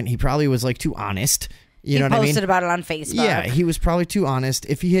transparent. He probably was like too honest You know what I mean? He posted about it on Facebook. Yeah, he was probably too honest.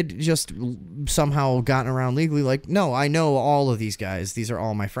 If he had just somehow gotten around legally, like, no, I know all of these guys. These are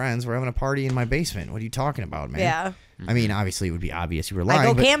all my friends. We're having a party in my basement. What are you talking about, man? Yeah. I mean, obviously, it would be obvious you were lying.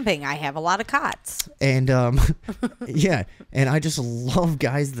 I go camping. I have a lot of cots. And, yeah, and I just love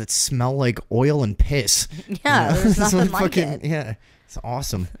guys that smell like oil and piss. Yeah, there's nothing like it. Yeah, it's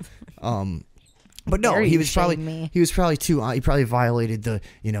awesome. But no, Dare he you was shame probably too. He probably violated the,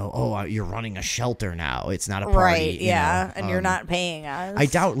 you're running a shelter now. It's not a party. Right, yeah, and you're not paying us. I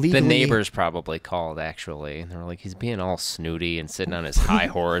doubt legally. The neighbors probably called, actually. They were like, he's being all snooty and sitting on his high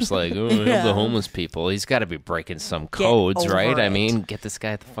horse, like, oh, the homeless people. He's got to be breaking some codes, right? I mean, get this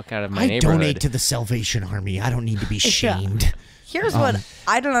guy the fuck out of my neighborhood. I donate to the Salvation Army. I don't need to be shamed. Here's what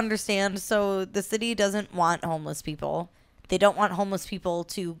I don't understand. So the city doesn't want homeless people. They don't want homeless people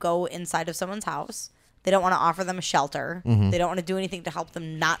to go inside of someone's house. They don't want to offer them a shelter. Mm-hmm. They don't want to do anything to help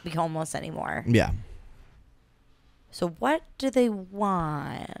them not be homeless anymore. Yeah. So what do they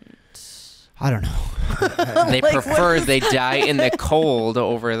want? I don't know. They prefer they die in the cold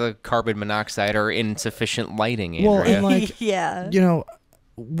over the carbon monoxide or insufficient lighting, Andrea. Well, and like, yeah.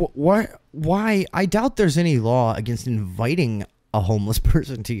 Why? I doubt there's any law against inviting a homeless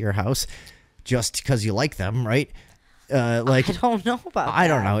person to your house just because you like them, right? I don't know about that. I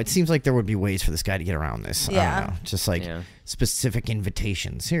don't know. It seems like there would be ways for this guy to get around this. Yeah. I don't know. Just like specific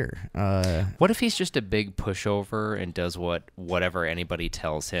invitations here. What if he's just a big pushover and does whatever anybody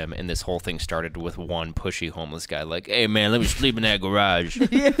tells him, and this whole thing started with one pushy homeless guy like, hey, man, let me sleep in that garage.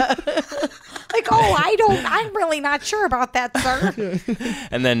 Yeah. Like, I'm really not sure about that, sir.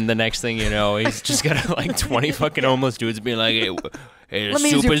 And then the next thing you know, he's just got like 20 fucking homeless dudes being like, hey,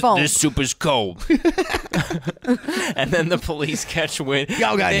 this soup is cold. And then the police catch wind.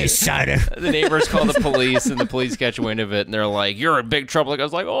 Y'all got any cider? The neighbors call the police, and the police catch wind of it, and they're like, you're in big trouble. Like, I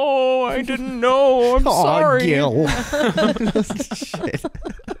was like, oh, I didn't know. I'm sorry. Gil. Shit.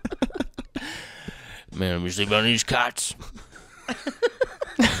 Man, let me sleep on these cots.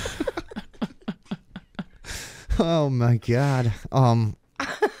 Oh, my God.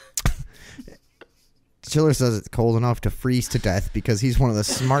 Chiller says it's cold enough to freeze to death because he's one of the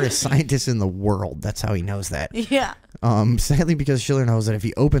smartest scientists in the world. That's how he knows that. Yeah. Sadly, because Schiller knows that if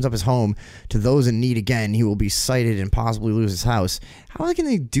he opens up his home to those in need again, he will be cited and possibly lose his house. How can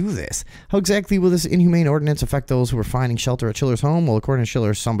they do this? How exactly will this inhumane ordinance affect those who are finding shelter at Schiller's home? Well, according to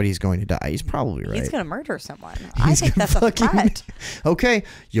Schiller, somebody's going to die. He's probably right. He's going to murder someone. I think that's a threat. Okay,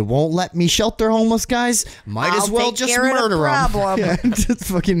 you won't let me shelter homeless guys? Might as well just murder them. Yeah,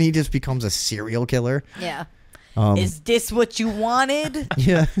 he just becomes a serial killer. Yeah. Is this what you wanted?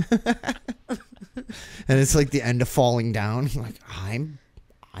 Yeah. And it's like the end of Falling Down. Like, I'm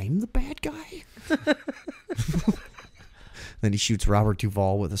the bad guy. Then he shoots Robert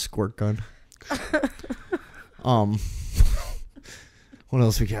Duvall with a squirt gun. What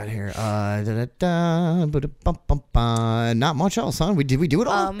else we got here? Not much else, huh? Did we do it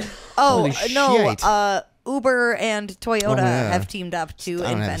all? Uber and Toyota have teamed up to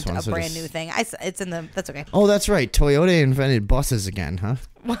invent a brand new thing. It's in the. That's okay. Oh, that's right. Toyota invented buses again, huh?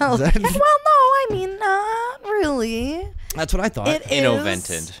 Well, no, I mean, not really. That's what I thought.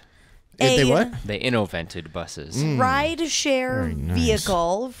 Innovented. They what? They innovented buses. Ride-share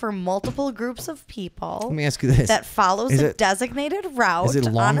vehicle for multiple groups of people. Let me ask you this: that follows a designated route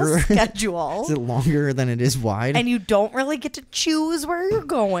on a schedule. Is it longer than it is wide? And you don't really get to choose where you're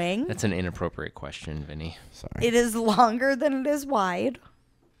going. That's an inappropriate question, Vinny. Sorry. It is longer than it is wide.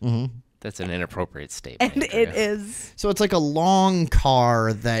 Mm-hmm. That's an inappropriate statement. And Andrea. It is. So it's like a long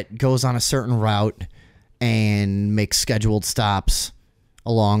car that goes on a certain route and makes scheduled stops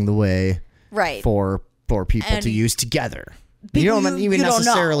along the way, right? For people to use together. You don't even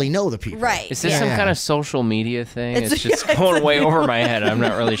necessarily know the people, right? Is this some kind of social media thing? It's just going way over my head. I'm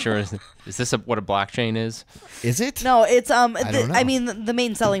not really sure. Is this what a blockchain is? Is it? No, it's I mean, the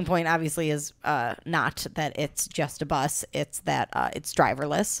main selling point obviously is not that it's just a bus. It's that it's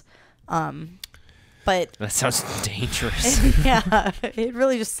driverless. But that sounds dangerous. Yeah, it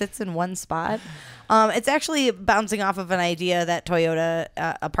really just sits in one spot. It's actually bouncing off of an idea that Toyota,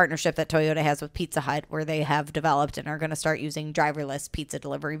 a partnership that Toyota has with Pizza Hut, where they have developed and are going to start using driverless pizza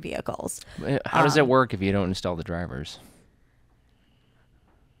delivery vehicles. How does it work if you don't install the drivers?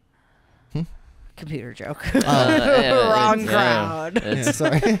 Computer joke. Wrong crowd.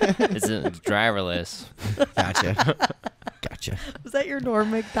 Sorry. It's driverless. Gotcha. Was that your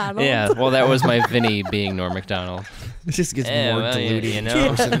Norm Macdonald? Yeah, well, that was my Vinny being Norm Macdonald. It just gets more diluted. You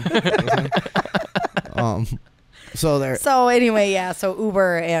know? So anyway, yeah, so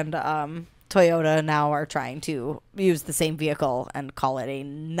Uber and Toyota now are trying to use the same vehicle and call it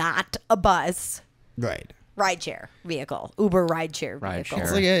not a bus. Right. Rideshare vehicle. Uber rideshare vehicle.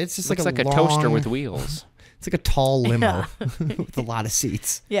 It's just Looks like a toaster with wheels. It's like a tall limo with a lot of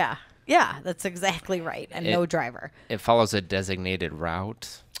seats. Yeah. Yeah, that's exactly right. And no driver. It follows a designated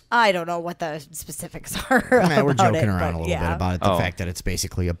route. I don't know what the specifics are. We're joking around a little bit about it. The fact that it's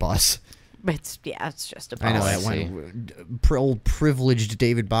basically a bus. It's just a bus. I know that one. Old privileged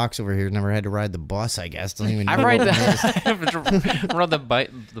David Box over here never had to ride the bus. I guess doesn't even. I rode the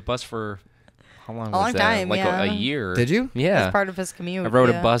bus for how long? A long time, like yeah. a year. Did you? Yeah, as part of his commute. I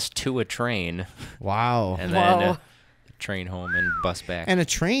rode a bus to a train. Wow. And then a train home and bus back. And a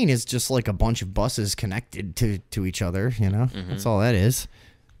train is just like a bunch of buses connected to each other. You know, that's all that is.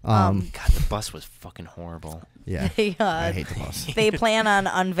 God, the bus was fucking horrible. Yeah, I hate the bus. They plan on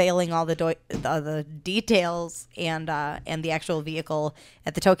unveiling all the details and the actual vehicle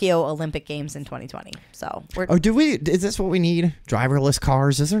at the Tokyo Olympic Games in 2020. So is this what we need? Driverless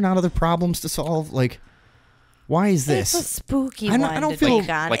cars? Is there not other problems to solve? Like, why is this? It's a spooky one. I don't feel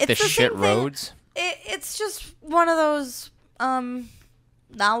like the shit roads. It's just one of those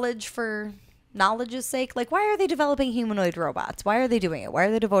knowledge for knowledge's sake. Like, why are they developing humanoid robots? Why are they doing it? Why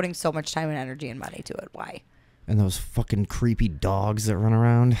are they devoting so much time and energy and money to it? Why? And those fucking creepy dogs that run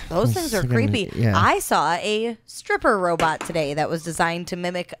around. Those things are creepy. Yeah. I saw a stripper robot today that was designed to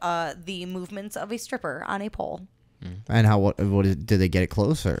mimic the movements of a stripper on a pole. And did they get it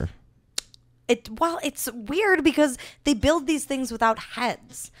closer? It's weird because they build these things without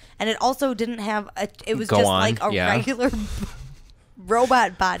heads, and it also didn't have it was like a regular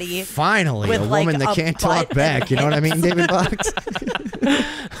robot body. Finally, with a woman that can't talk back. You know what I mean, David Box?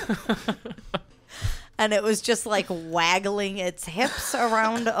 And it was just like waggling its hips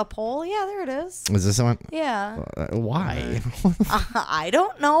around a pole. Yeah, there it is. Was this one? Yeah. Why? I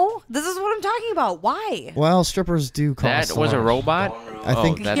don't know. This is what I'm talking about. Why? Well, strippers do cost. That was a robot? I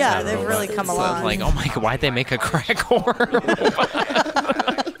think. Yeah, they've really come along. So like, oh my god, why'd they make a crack whore?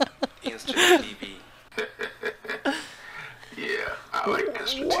 I like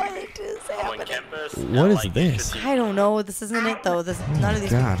this. What is happening? What is this? I don't know. This isn't it though. None of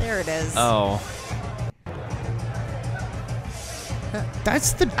these. God. There it is. Oh.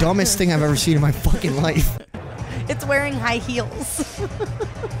 That's the dumbest thing I've ever seen in my fucking life. It's wearing high heels.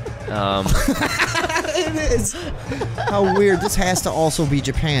 It is. How weird. This has to also be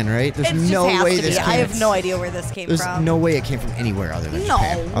Japan, right? There's no way this came. I have no idea where this came There's from. no way it came from anywhere other than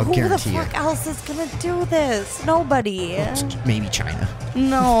Japan. I'll who the guarantee fuck you. else is gonna do this? Nobody. Maybe China.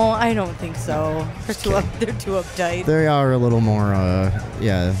 No, I don't think so. They're too uptight. They are a little more,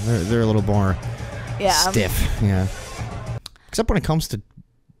 they're a little more stiff. Yeah. Except when it comes to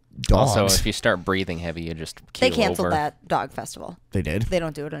dogs. Also, if you start breathing heavy, you just keel They canceled over. that dog festival. They did? They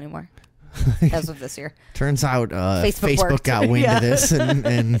don't do it anymore. As of this year. Turns out Facebook got worked. wind of this,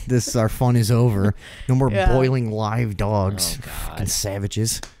 and this our fun is over. No more boiling live dogs. Oh, God. Fucking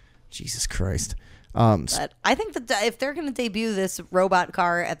savages. Jesus Christ. But I think that if they're going to debut this robot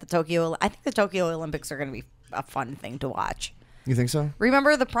car at the I think the Tokyo Olympics are going to be a fun thing to watch. You think so?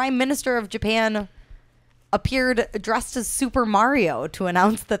 Remember, the Prime Minister of Japan appeared dressed as Super Mario to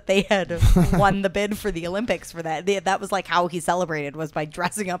announce that they had won the bid for the Olympics for that. That was like how he celebrated, was by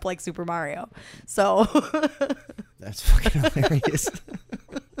dressing up like Super Mario. So that's fucking hilarious.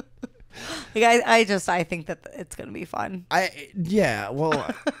 Like, I think that it's gonna be fun.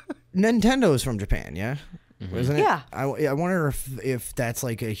 Well, Nintendo's from Japan, yeah. Isn't it? Yeah. I wonder if that's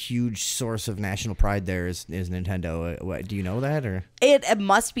like a huge source of national pride there is Nintendo. Do you know that, or? It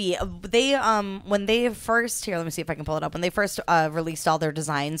must be. They when they first let me see if I can pull it up. When they first released all their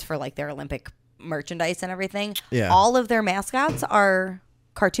designs for like their Olympic merchandise and everything, all of their mascots are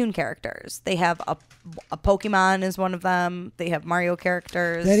cartoon characters. They have a Pokemon is one of them. They have Mario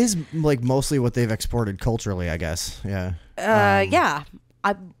characters. That is like mostly what they've exported culturally, I guess. Yeah.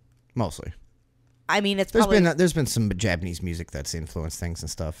 Mostly. I mean, there's been some Japanese music that's influenced things and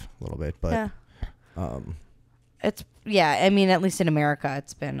stuff a little bit, but I mean, at least in America,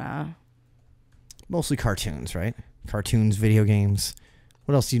 it's been mostly cartoons, right? Cartoons, video games.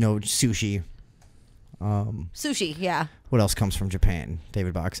 What else do you know? Sushi. Sushi, yeah. What else comes from Japan?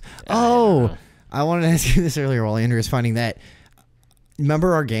 David Box. I wanted to ask you this earlier while Andrew was finding that.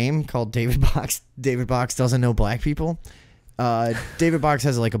 Remember our game called David Box? David Box doesn't know black people. David Box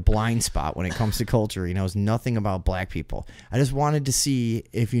has like a blind spot when it comes to culture. He knows nothing about black people. I just wanted to see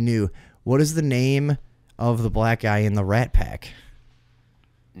if you knew, what is the name of the black guy in the Rat Pack?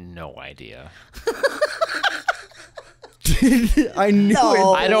 No idea. I knew it.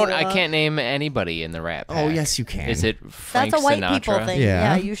 I can't name anybody in the Rat Pack. Oh, yes, you can. Is it Frank That's a white Sinatra? people thing.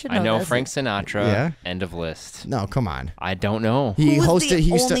 Yeah, you should know I know this. Frank Sinatra. Yeah. End of list. No, come on. I don't know. He Who's hosted. the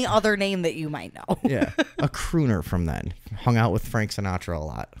He used only to. other name that you might know? Yeah, a crooner from then. Hung out with Frank Sinatra a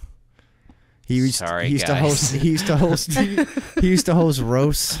lot. He used to host. He used to host. He used to host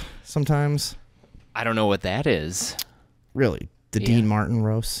roasts sometimes. I don't know what that is. Really, the Dean Martin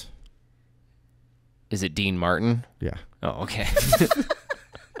roast. Is it Dean Martin? Yeah. Oh, okay.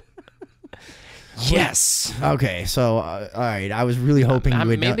 Yes. Okay, so all right. I was really hoping you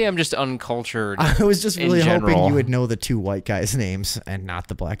would. Maybe I'm just uncultured. I was just really hoping general. you would know the two white guys' names and not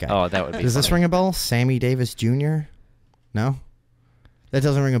the black guy. Oh, that would be. Does this ring a bell? Sammy Davis Jr. No, that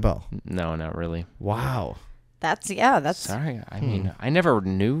doesn't ring a bell. No, not really. Wow. That's Sorry. I mean, I never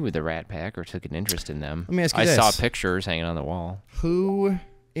knew the Rat Pack or took an interest in them. Let me ask you I this. saw pictures hanging on the wall. Who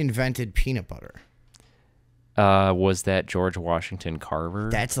invented peanut butter? Was that George Washington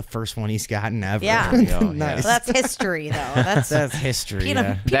Carver? That's the first one he's gotten ever. Yeah. Nice. Well, that's history, though. That's history.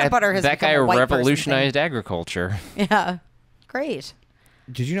 Peanut that butter has that become guy a white person revolutionized agriculture. thing. Yeah. Great.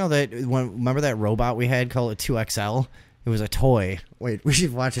 Did you know that remember that robot we had called a 2XL? It was a toy. Wait, we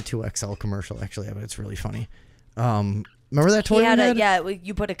should watch a 2XL commercial, actually. But it's really funny. Remember that toy we had?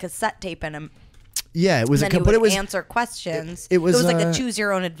 You put a cassette tape in him. Yeah, it was and then he would answer questions. It was like a Choose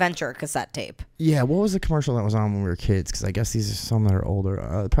Your Own Adventure cassette tape. Yeah, what was the commercial that was on when we were kids? Because I guess these are some that are older.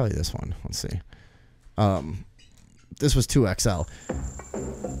 Probably this one. Let's see. This was 2XL.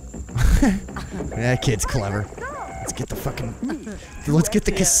 That kid's clever. Let's get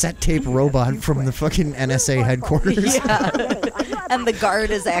the cassette tape robot from the fucking NSA headquarters. Yeah. And the guard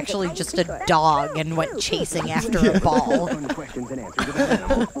is actually just a dog and went chasing after a ball.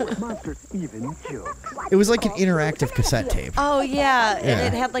 It was like an interactive cassette tape. Oh, yeah.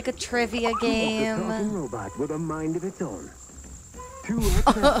 And it had like a trivia game. Like,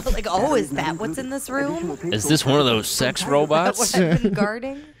 is that what's in this room? Is this one of those sex robots? What I've been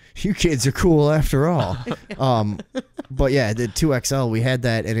guarding? You kids are cool after all. But yeah, the 2XL, we had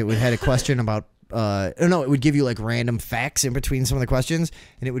that, and it had a question about. It would give you like random facts in between some of the questions,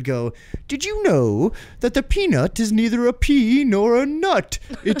 and it would go, "Did you know that the peanut is neither a pea nor a nut?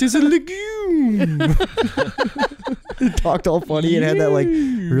 It is a legume." It talked all funny and had that like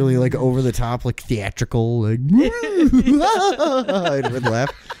really like over the top like theatrical like. It would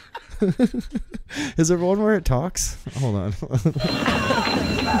laugh. Is there one where it talks? Hold on.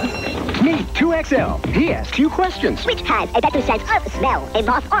 Meet 2XL. He asks you questions. Which has a better sense of smell, a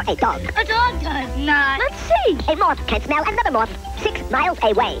moth or a dog? A dog does not. Let's see. A moth can smell another moth 6 miles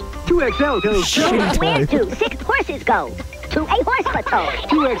away. 2XL goes. Where do 6 horses go? To a horse plateau.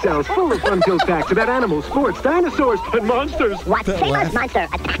 2XL's full of fun-filled facts about animals, sports, dinosaurs, and monsters. What famous monster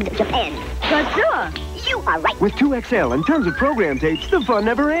attacked Japan? Godzilla. You are right. With 2XL and tons of program tapes, the fun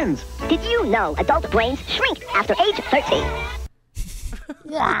never ends. Did you know adult brains shrink after age 13?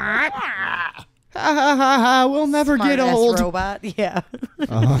 Ha ha ha ha! We'll never get old. Robot, yeah.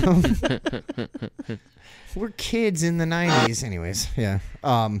 We're kids in the 90s, anyways. Yeah.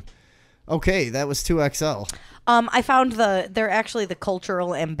 Okay, that was 2XL. I found they're actually the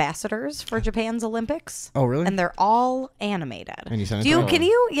cultural ambassadors for Japan's Olympics. Oh, really? And they're all animated. And you sent it to me? Can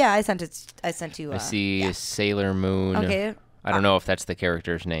you? Yeah, I sent you. I see Sailor Moon. Okay. I don't know if that's the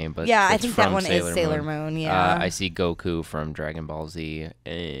character's name, but yeah, I it's think from that one Sailor is Sailor Moon. Yeah. I see Goku from Dragon Ball Z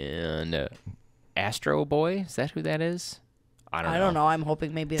and Astro Boy. Is that who that is? I don't know. I'm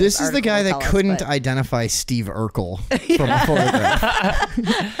hoping maybe this is the guy that couldn't identify Steve Urkel from a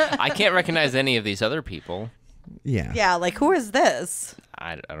photograph. I can't recognize any of these other people. Yeah. Yeah, like who is this?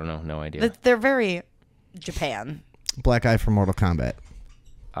 I don't know. No idea. They're very Japan. Black guy from Mortal Kombat.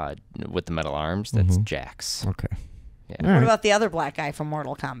 With the metal arms, that's Jax. Okay. Yeah. What about the other black guy from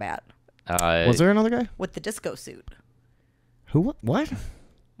Mortal Kombat? Was there another guy? With the disco suit. Who? What?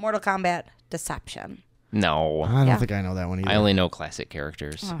 Mortal Kombat Deception. No. I don't think I know that one either. I only know classic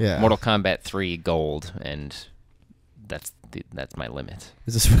characters. Oh. Yeah. Mortal Kombat 3 Gold, and that's my limit.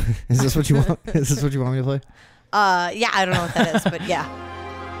 Is this what you want? Is this what you want me to play? Yeah, I don't know what that is, but yeah.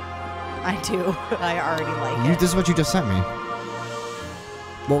 I do. I already like it. This is what you just sent me.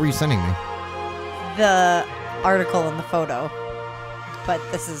 What were you sending me? The article and the photo. But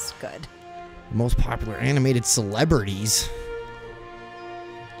this is good. Most popular animated celebrities.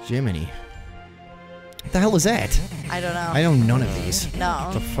 Jiminy. What the hell is that? I don't know. I know none of these. No.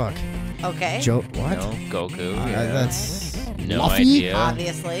 What the fuck? Okay. What? No, Goku. That's no Luffy? idea.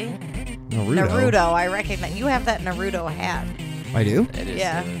 Obviously. Naruto. I recognize. You have that Naruto hat. I do? It is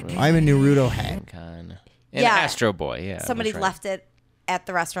Yeah. I have a Naruto hat. And Astro Boy, yeah. Somebody that's right. left it at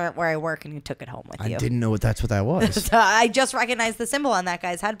the restaurant where I work, and you took it home with you. I didn't know that's what that was. So I just recognized the symbol on that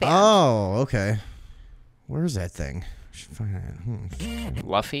guy's headband. Oh, okay. Where's that thing?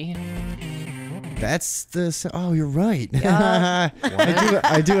 Luffy? That's the... Oh, you're right. Yeah.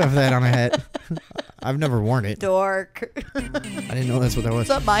 I do have that on a hat. I've never worn it. Dork. I didn't know that's what that was.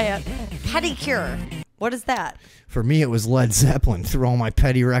 What's up my hat? Pedicure. What is that? For me, it was Led Zeppelin. Threw all my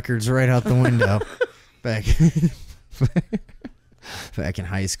petty records right out the window. back in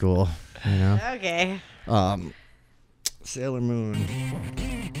high school, you know? Okay. Sailor Moon.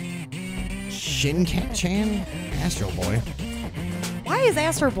 Shin-Chan? Astro Boy. Why is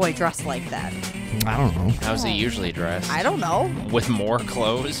Astro Boy dressed like that? I don't know. How's he usually dressed? I don't know. With more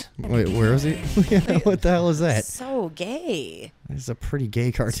clothes? Wait, where is he? Yeah, what the hell is that? So gay. It's a pretty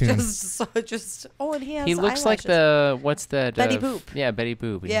gay cartoon. And he has looks eyelashes. like the, what's that? Betty Boop. Yeah, Betty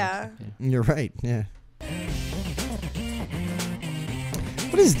Boop. Yeah. You're right, yeah.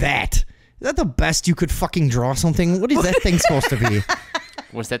 What is that? Is that the best you could fucking draw something? What is that thing supposed to be?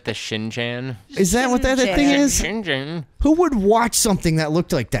 Was that the Shin-Chan? Is that what that thing is? Shin-Chan. Who would watch something that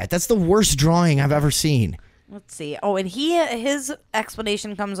looked like that? That's the worst drawing I've ever seen. Let's see. Oh, and his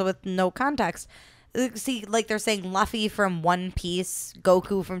explanation comes with no context. See, like they're saying Luffy from One Piece,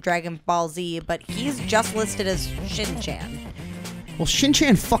 Goku from Dragon Ball Z, but he's just listed as Shin-Chan. Well,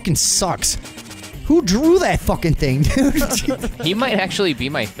 Shin-Chan fucking sucks. Who drew that fucking thing, dude? He might actually be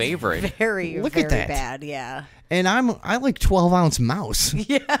my favorite. Look at that. Bad, yeah. And I like 12-ounce mouse.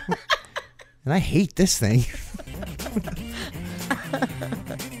 Yeah. And I hate this thing.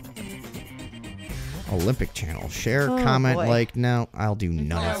 Olympic Channel. Share, comment, boy. like. No, I'll do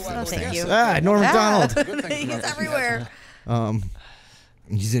none of No, those thank things. you. Norm Macdonald. He's everywhere.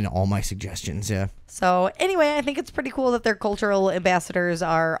 He's in all my suggestions, yeah. So anyway, I think it's pretty cool that their cultural ambassadors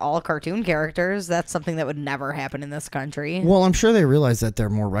are all cartoon characters. That's something that would never happen in this country. Well, I'm sure they realize that they're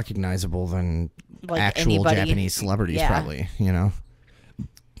more recognizable than Like actual anybody. Japanese celebrities, Yeah. probably, you know?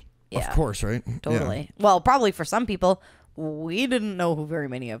 Yeah. Of course, right? Totally. Well, probably for some people, we didn't know who very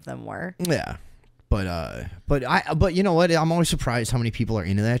many of them were. Yeah. But you know what? I'm always surprised how many people are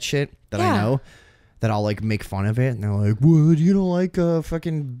into that shit that I know. That I'll like make fun of it, and they're like, "What? You don't like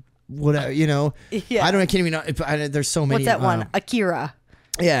fucking whatever?" You know? Yeah. I can't even know. There's so many. What's that one? Akira.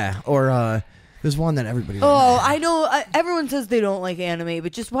 Yeah. Or there's one that everybody. Oh, I know. Everyone says they don't like anime,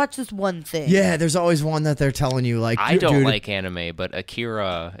 but just watch this one thing. Yeah. There's always one that they're telling you like. I don't dude, like anime, but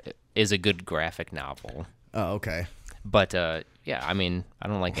Akira is a good graphic novel. Oh, okay. But yeah, I mean, I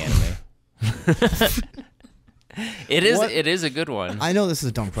don't like anime. It is a good one. I know this is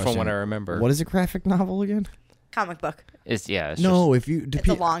a dumb question. From what I remember. What is a graphic novel again? Comic book. It's It's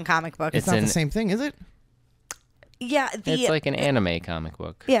a long comic book. It's not the same thing, is it? Yeah, it's like an anime comic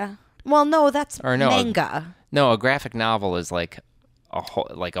book. Yeah. Well, no, that's Or no, manga. No, a graphic novel is like a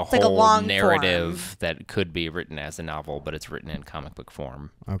whole long narrative form. that could be written as a novel, but it's written in comic book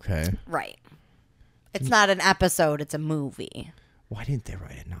form. Okay. Right. It's not an episode, it's a movie. Why didn't they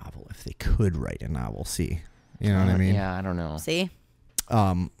write a novel if they could write a novel? See? You know what I mean? Yeah, I don't know. See?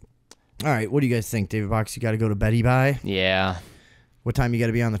 All right, what do you guys think? David Box, you got to go to Betty by? Yeah. What time you got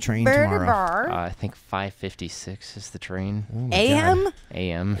to be on the train tomorrow? I think 5:56 is the train. Oh my AM? God.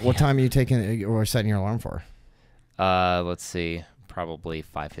 AM. What time are you taking or setting your alarm for? Let's see. Probably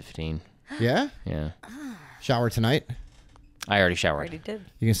 5:15. Yeah? Yeah. Shower tonight? I already showered. Already did.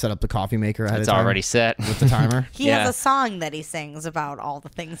 You can set up the coffee maker ahead It's of time? already set. With the timer? He has a song that he sings about all the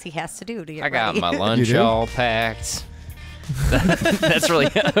things he has to do to get I got ready. my lunch all packed. That's really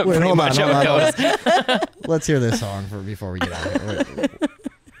Wait, pretty hold much on. how it goes. Let's hear this song before we get out of here. Wait.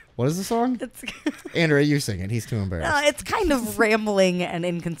 What is the song? Andrea, you sing it. He's too embarrassed. It's kind of rambling and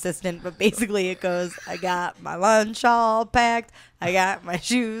inconsistent, but basically it goes, I got my lunch all packed, I got my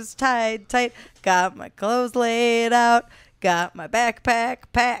shoes tied tight, got my clothes laid out, got my backpack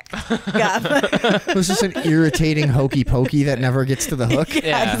packed. Got my This is an irritating hokey pokey that never gets to the hook.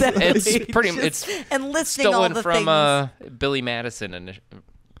 Yeah, exactly. it's and listing all stolen the from Billy Madison and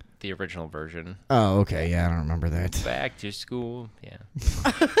the original version. Oh, okay. Yeah, I don't remember that. Back to school. Yeah.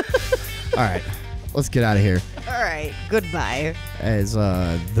 All right, let's get out of here. All right, goodbye. As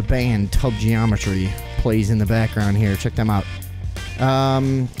the band Tub Geometry plays in the background here. Check them out.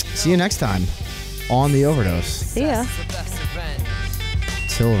 See you next time on The Overdose. See ya.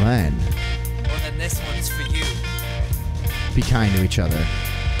 Till then, Well, then this one's for you. be kind to each other.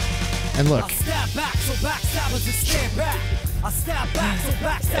 And look. I'll step back so backstabbers will stand back. I'll step back so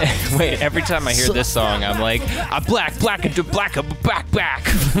backstabbers. Wait, every time I hear this song, I'm like, I'm black into black, I'm back.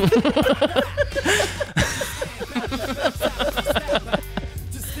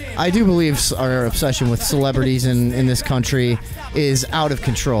 I do believe our obsession with celebrities in this country is out of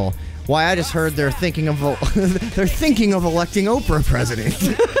control. Why, I just heard they're thinking of electing Oprah president.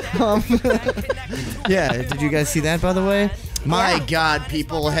 Yeah, did you guys see that, by the way? My God,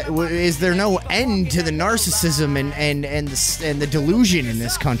 people, is there no end to the narcissism and the delusion in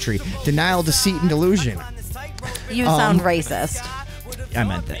this country? Denial, deceit, and delusion. You sound racist. I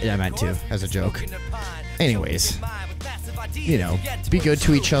meant to, as a joke. Anyways, you know, be good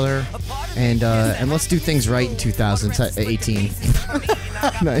to each other, and let's do things right in 2018.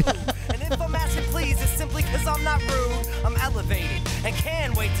 Nice. Please, it's simply because I'm not rude. I'm elevated and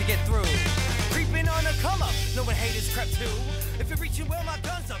can't wait to get through. Creeping on a come up, knowing haters crept too. If you're reaching well, my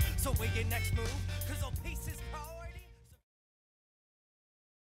gun's up. So wait your next move.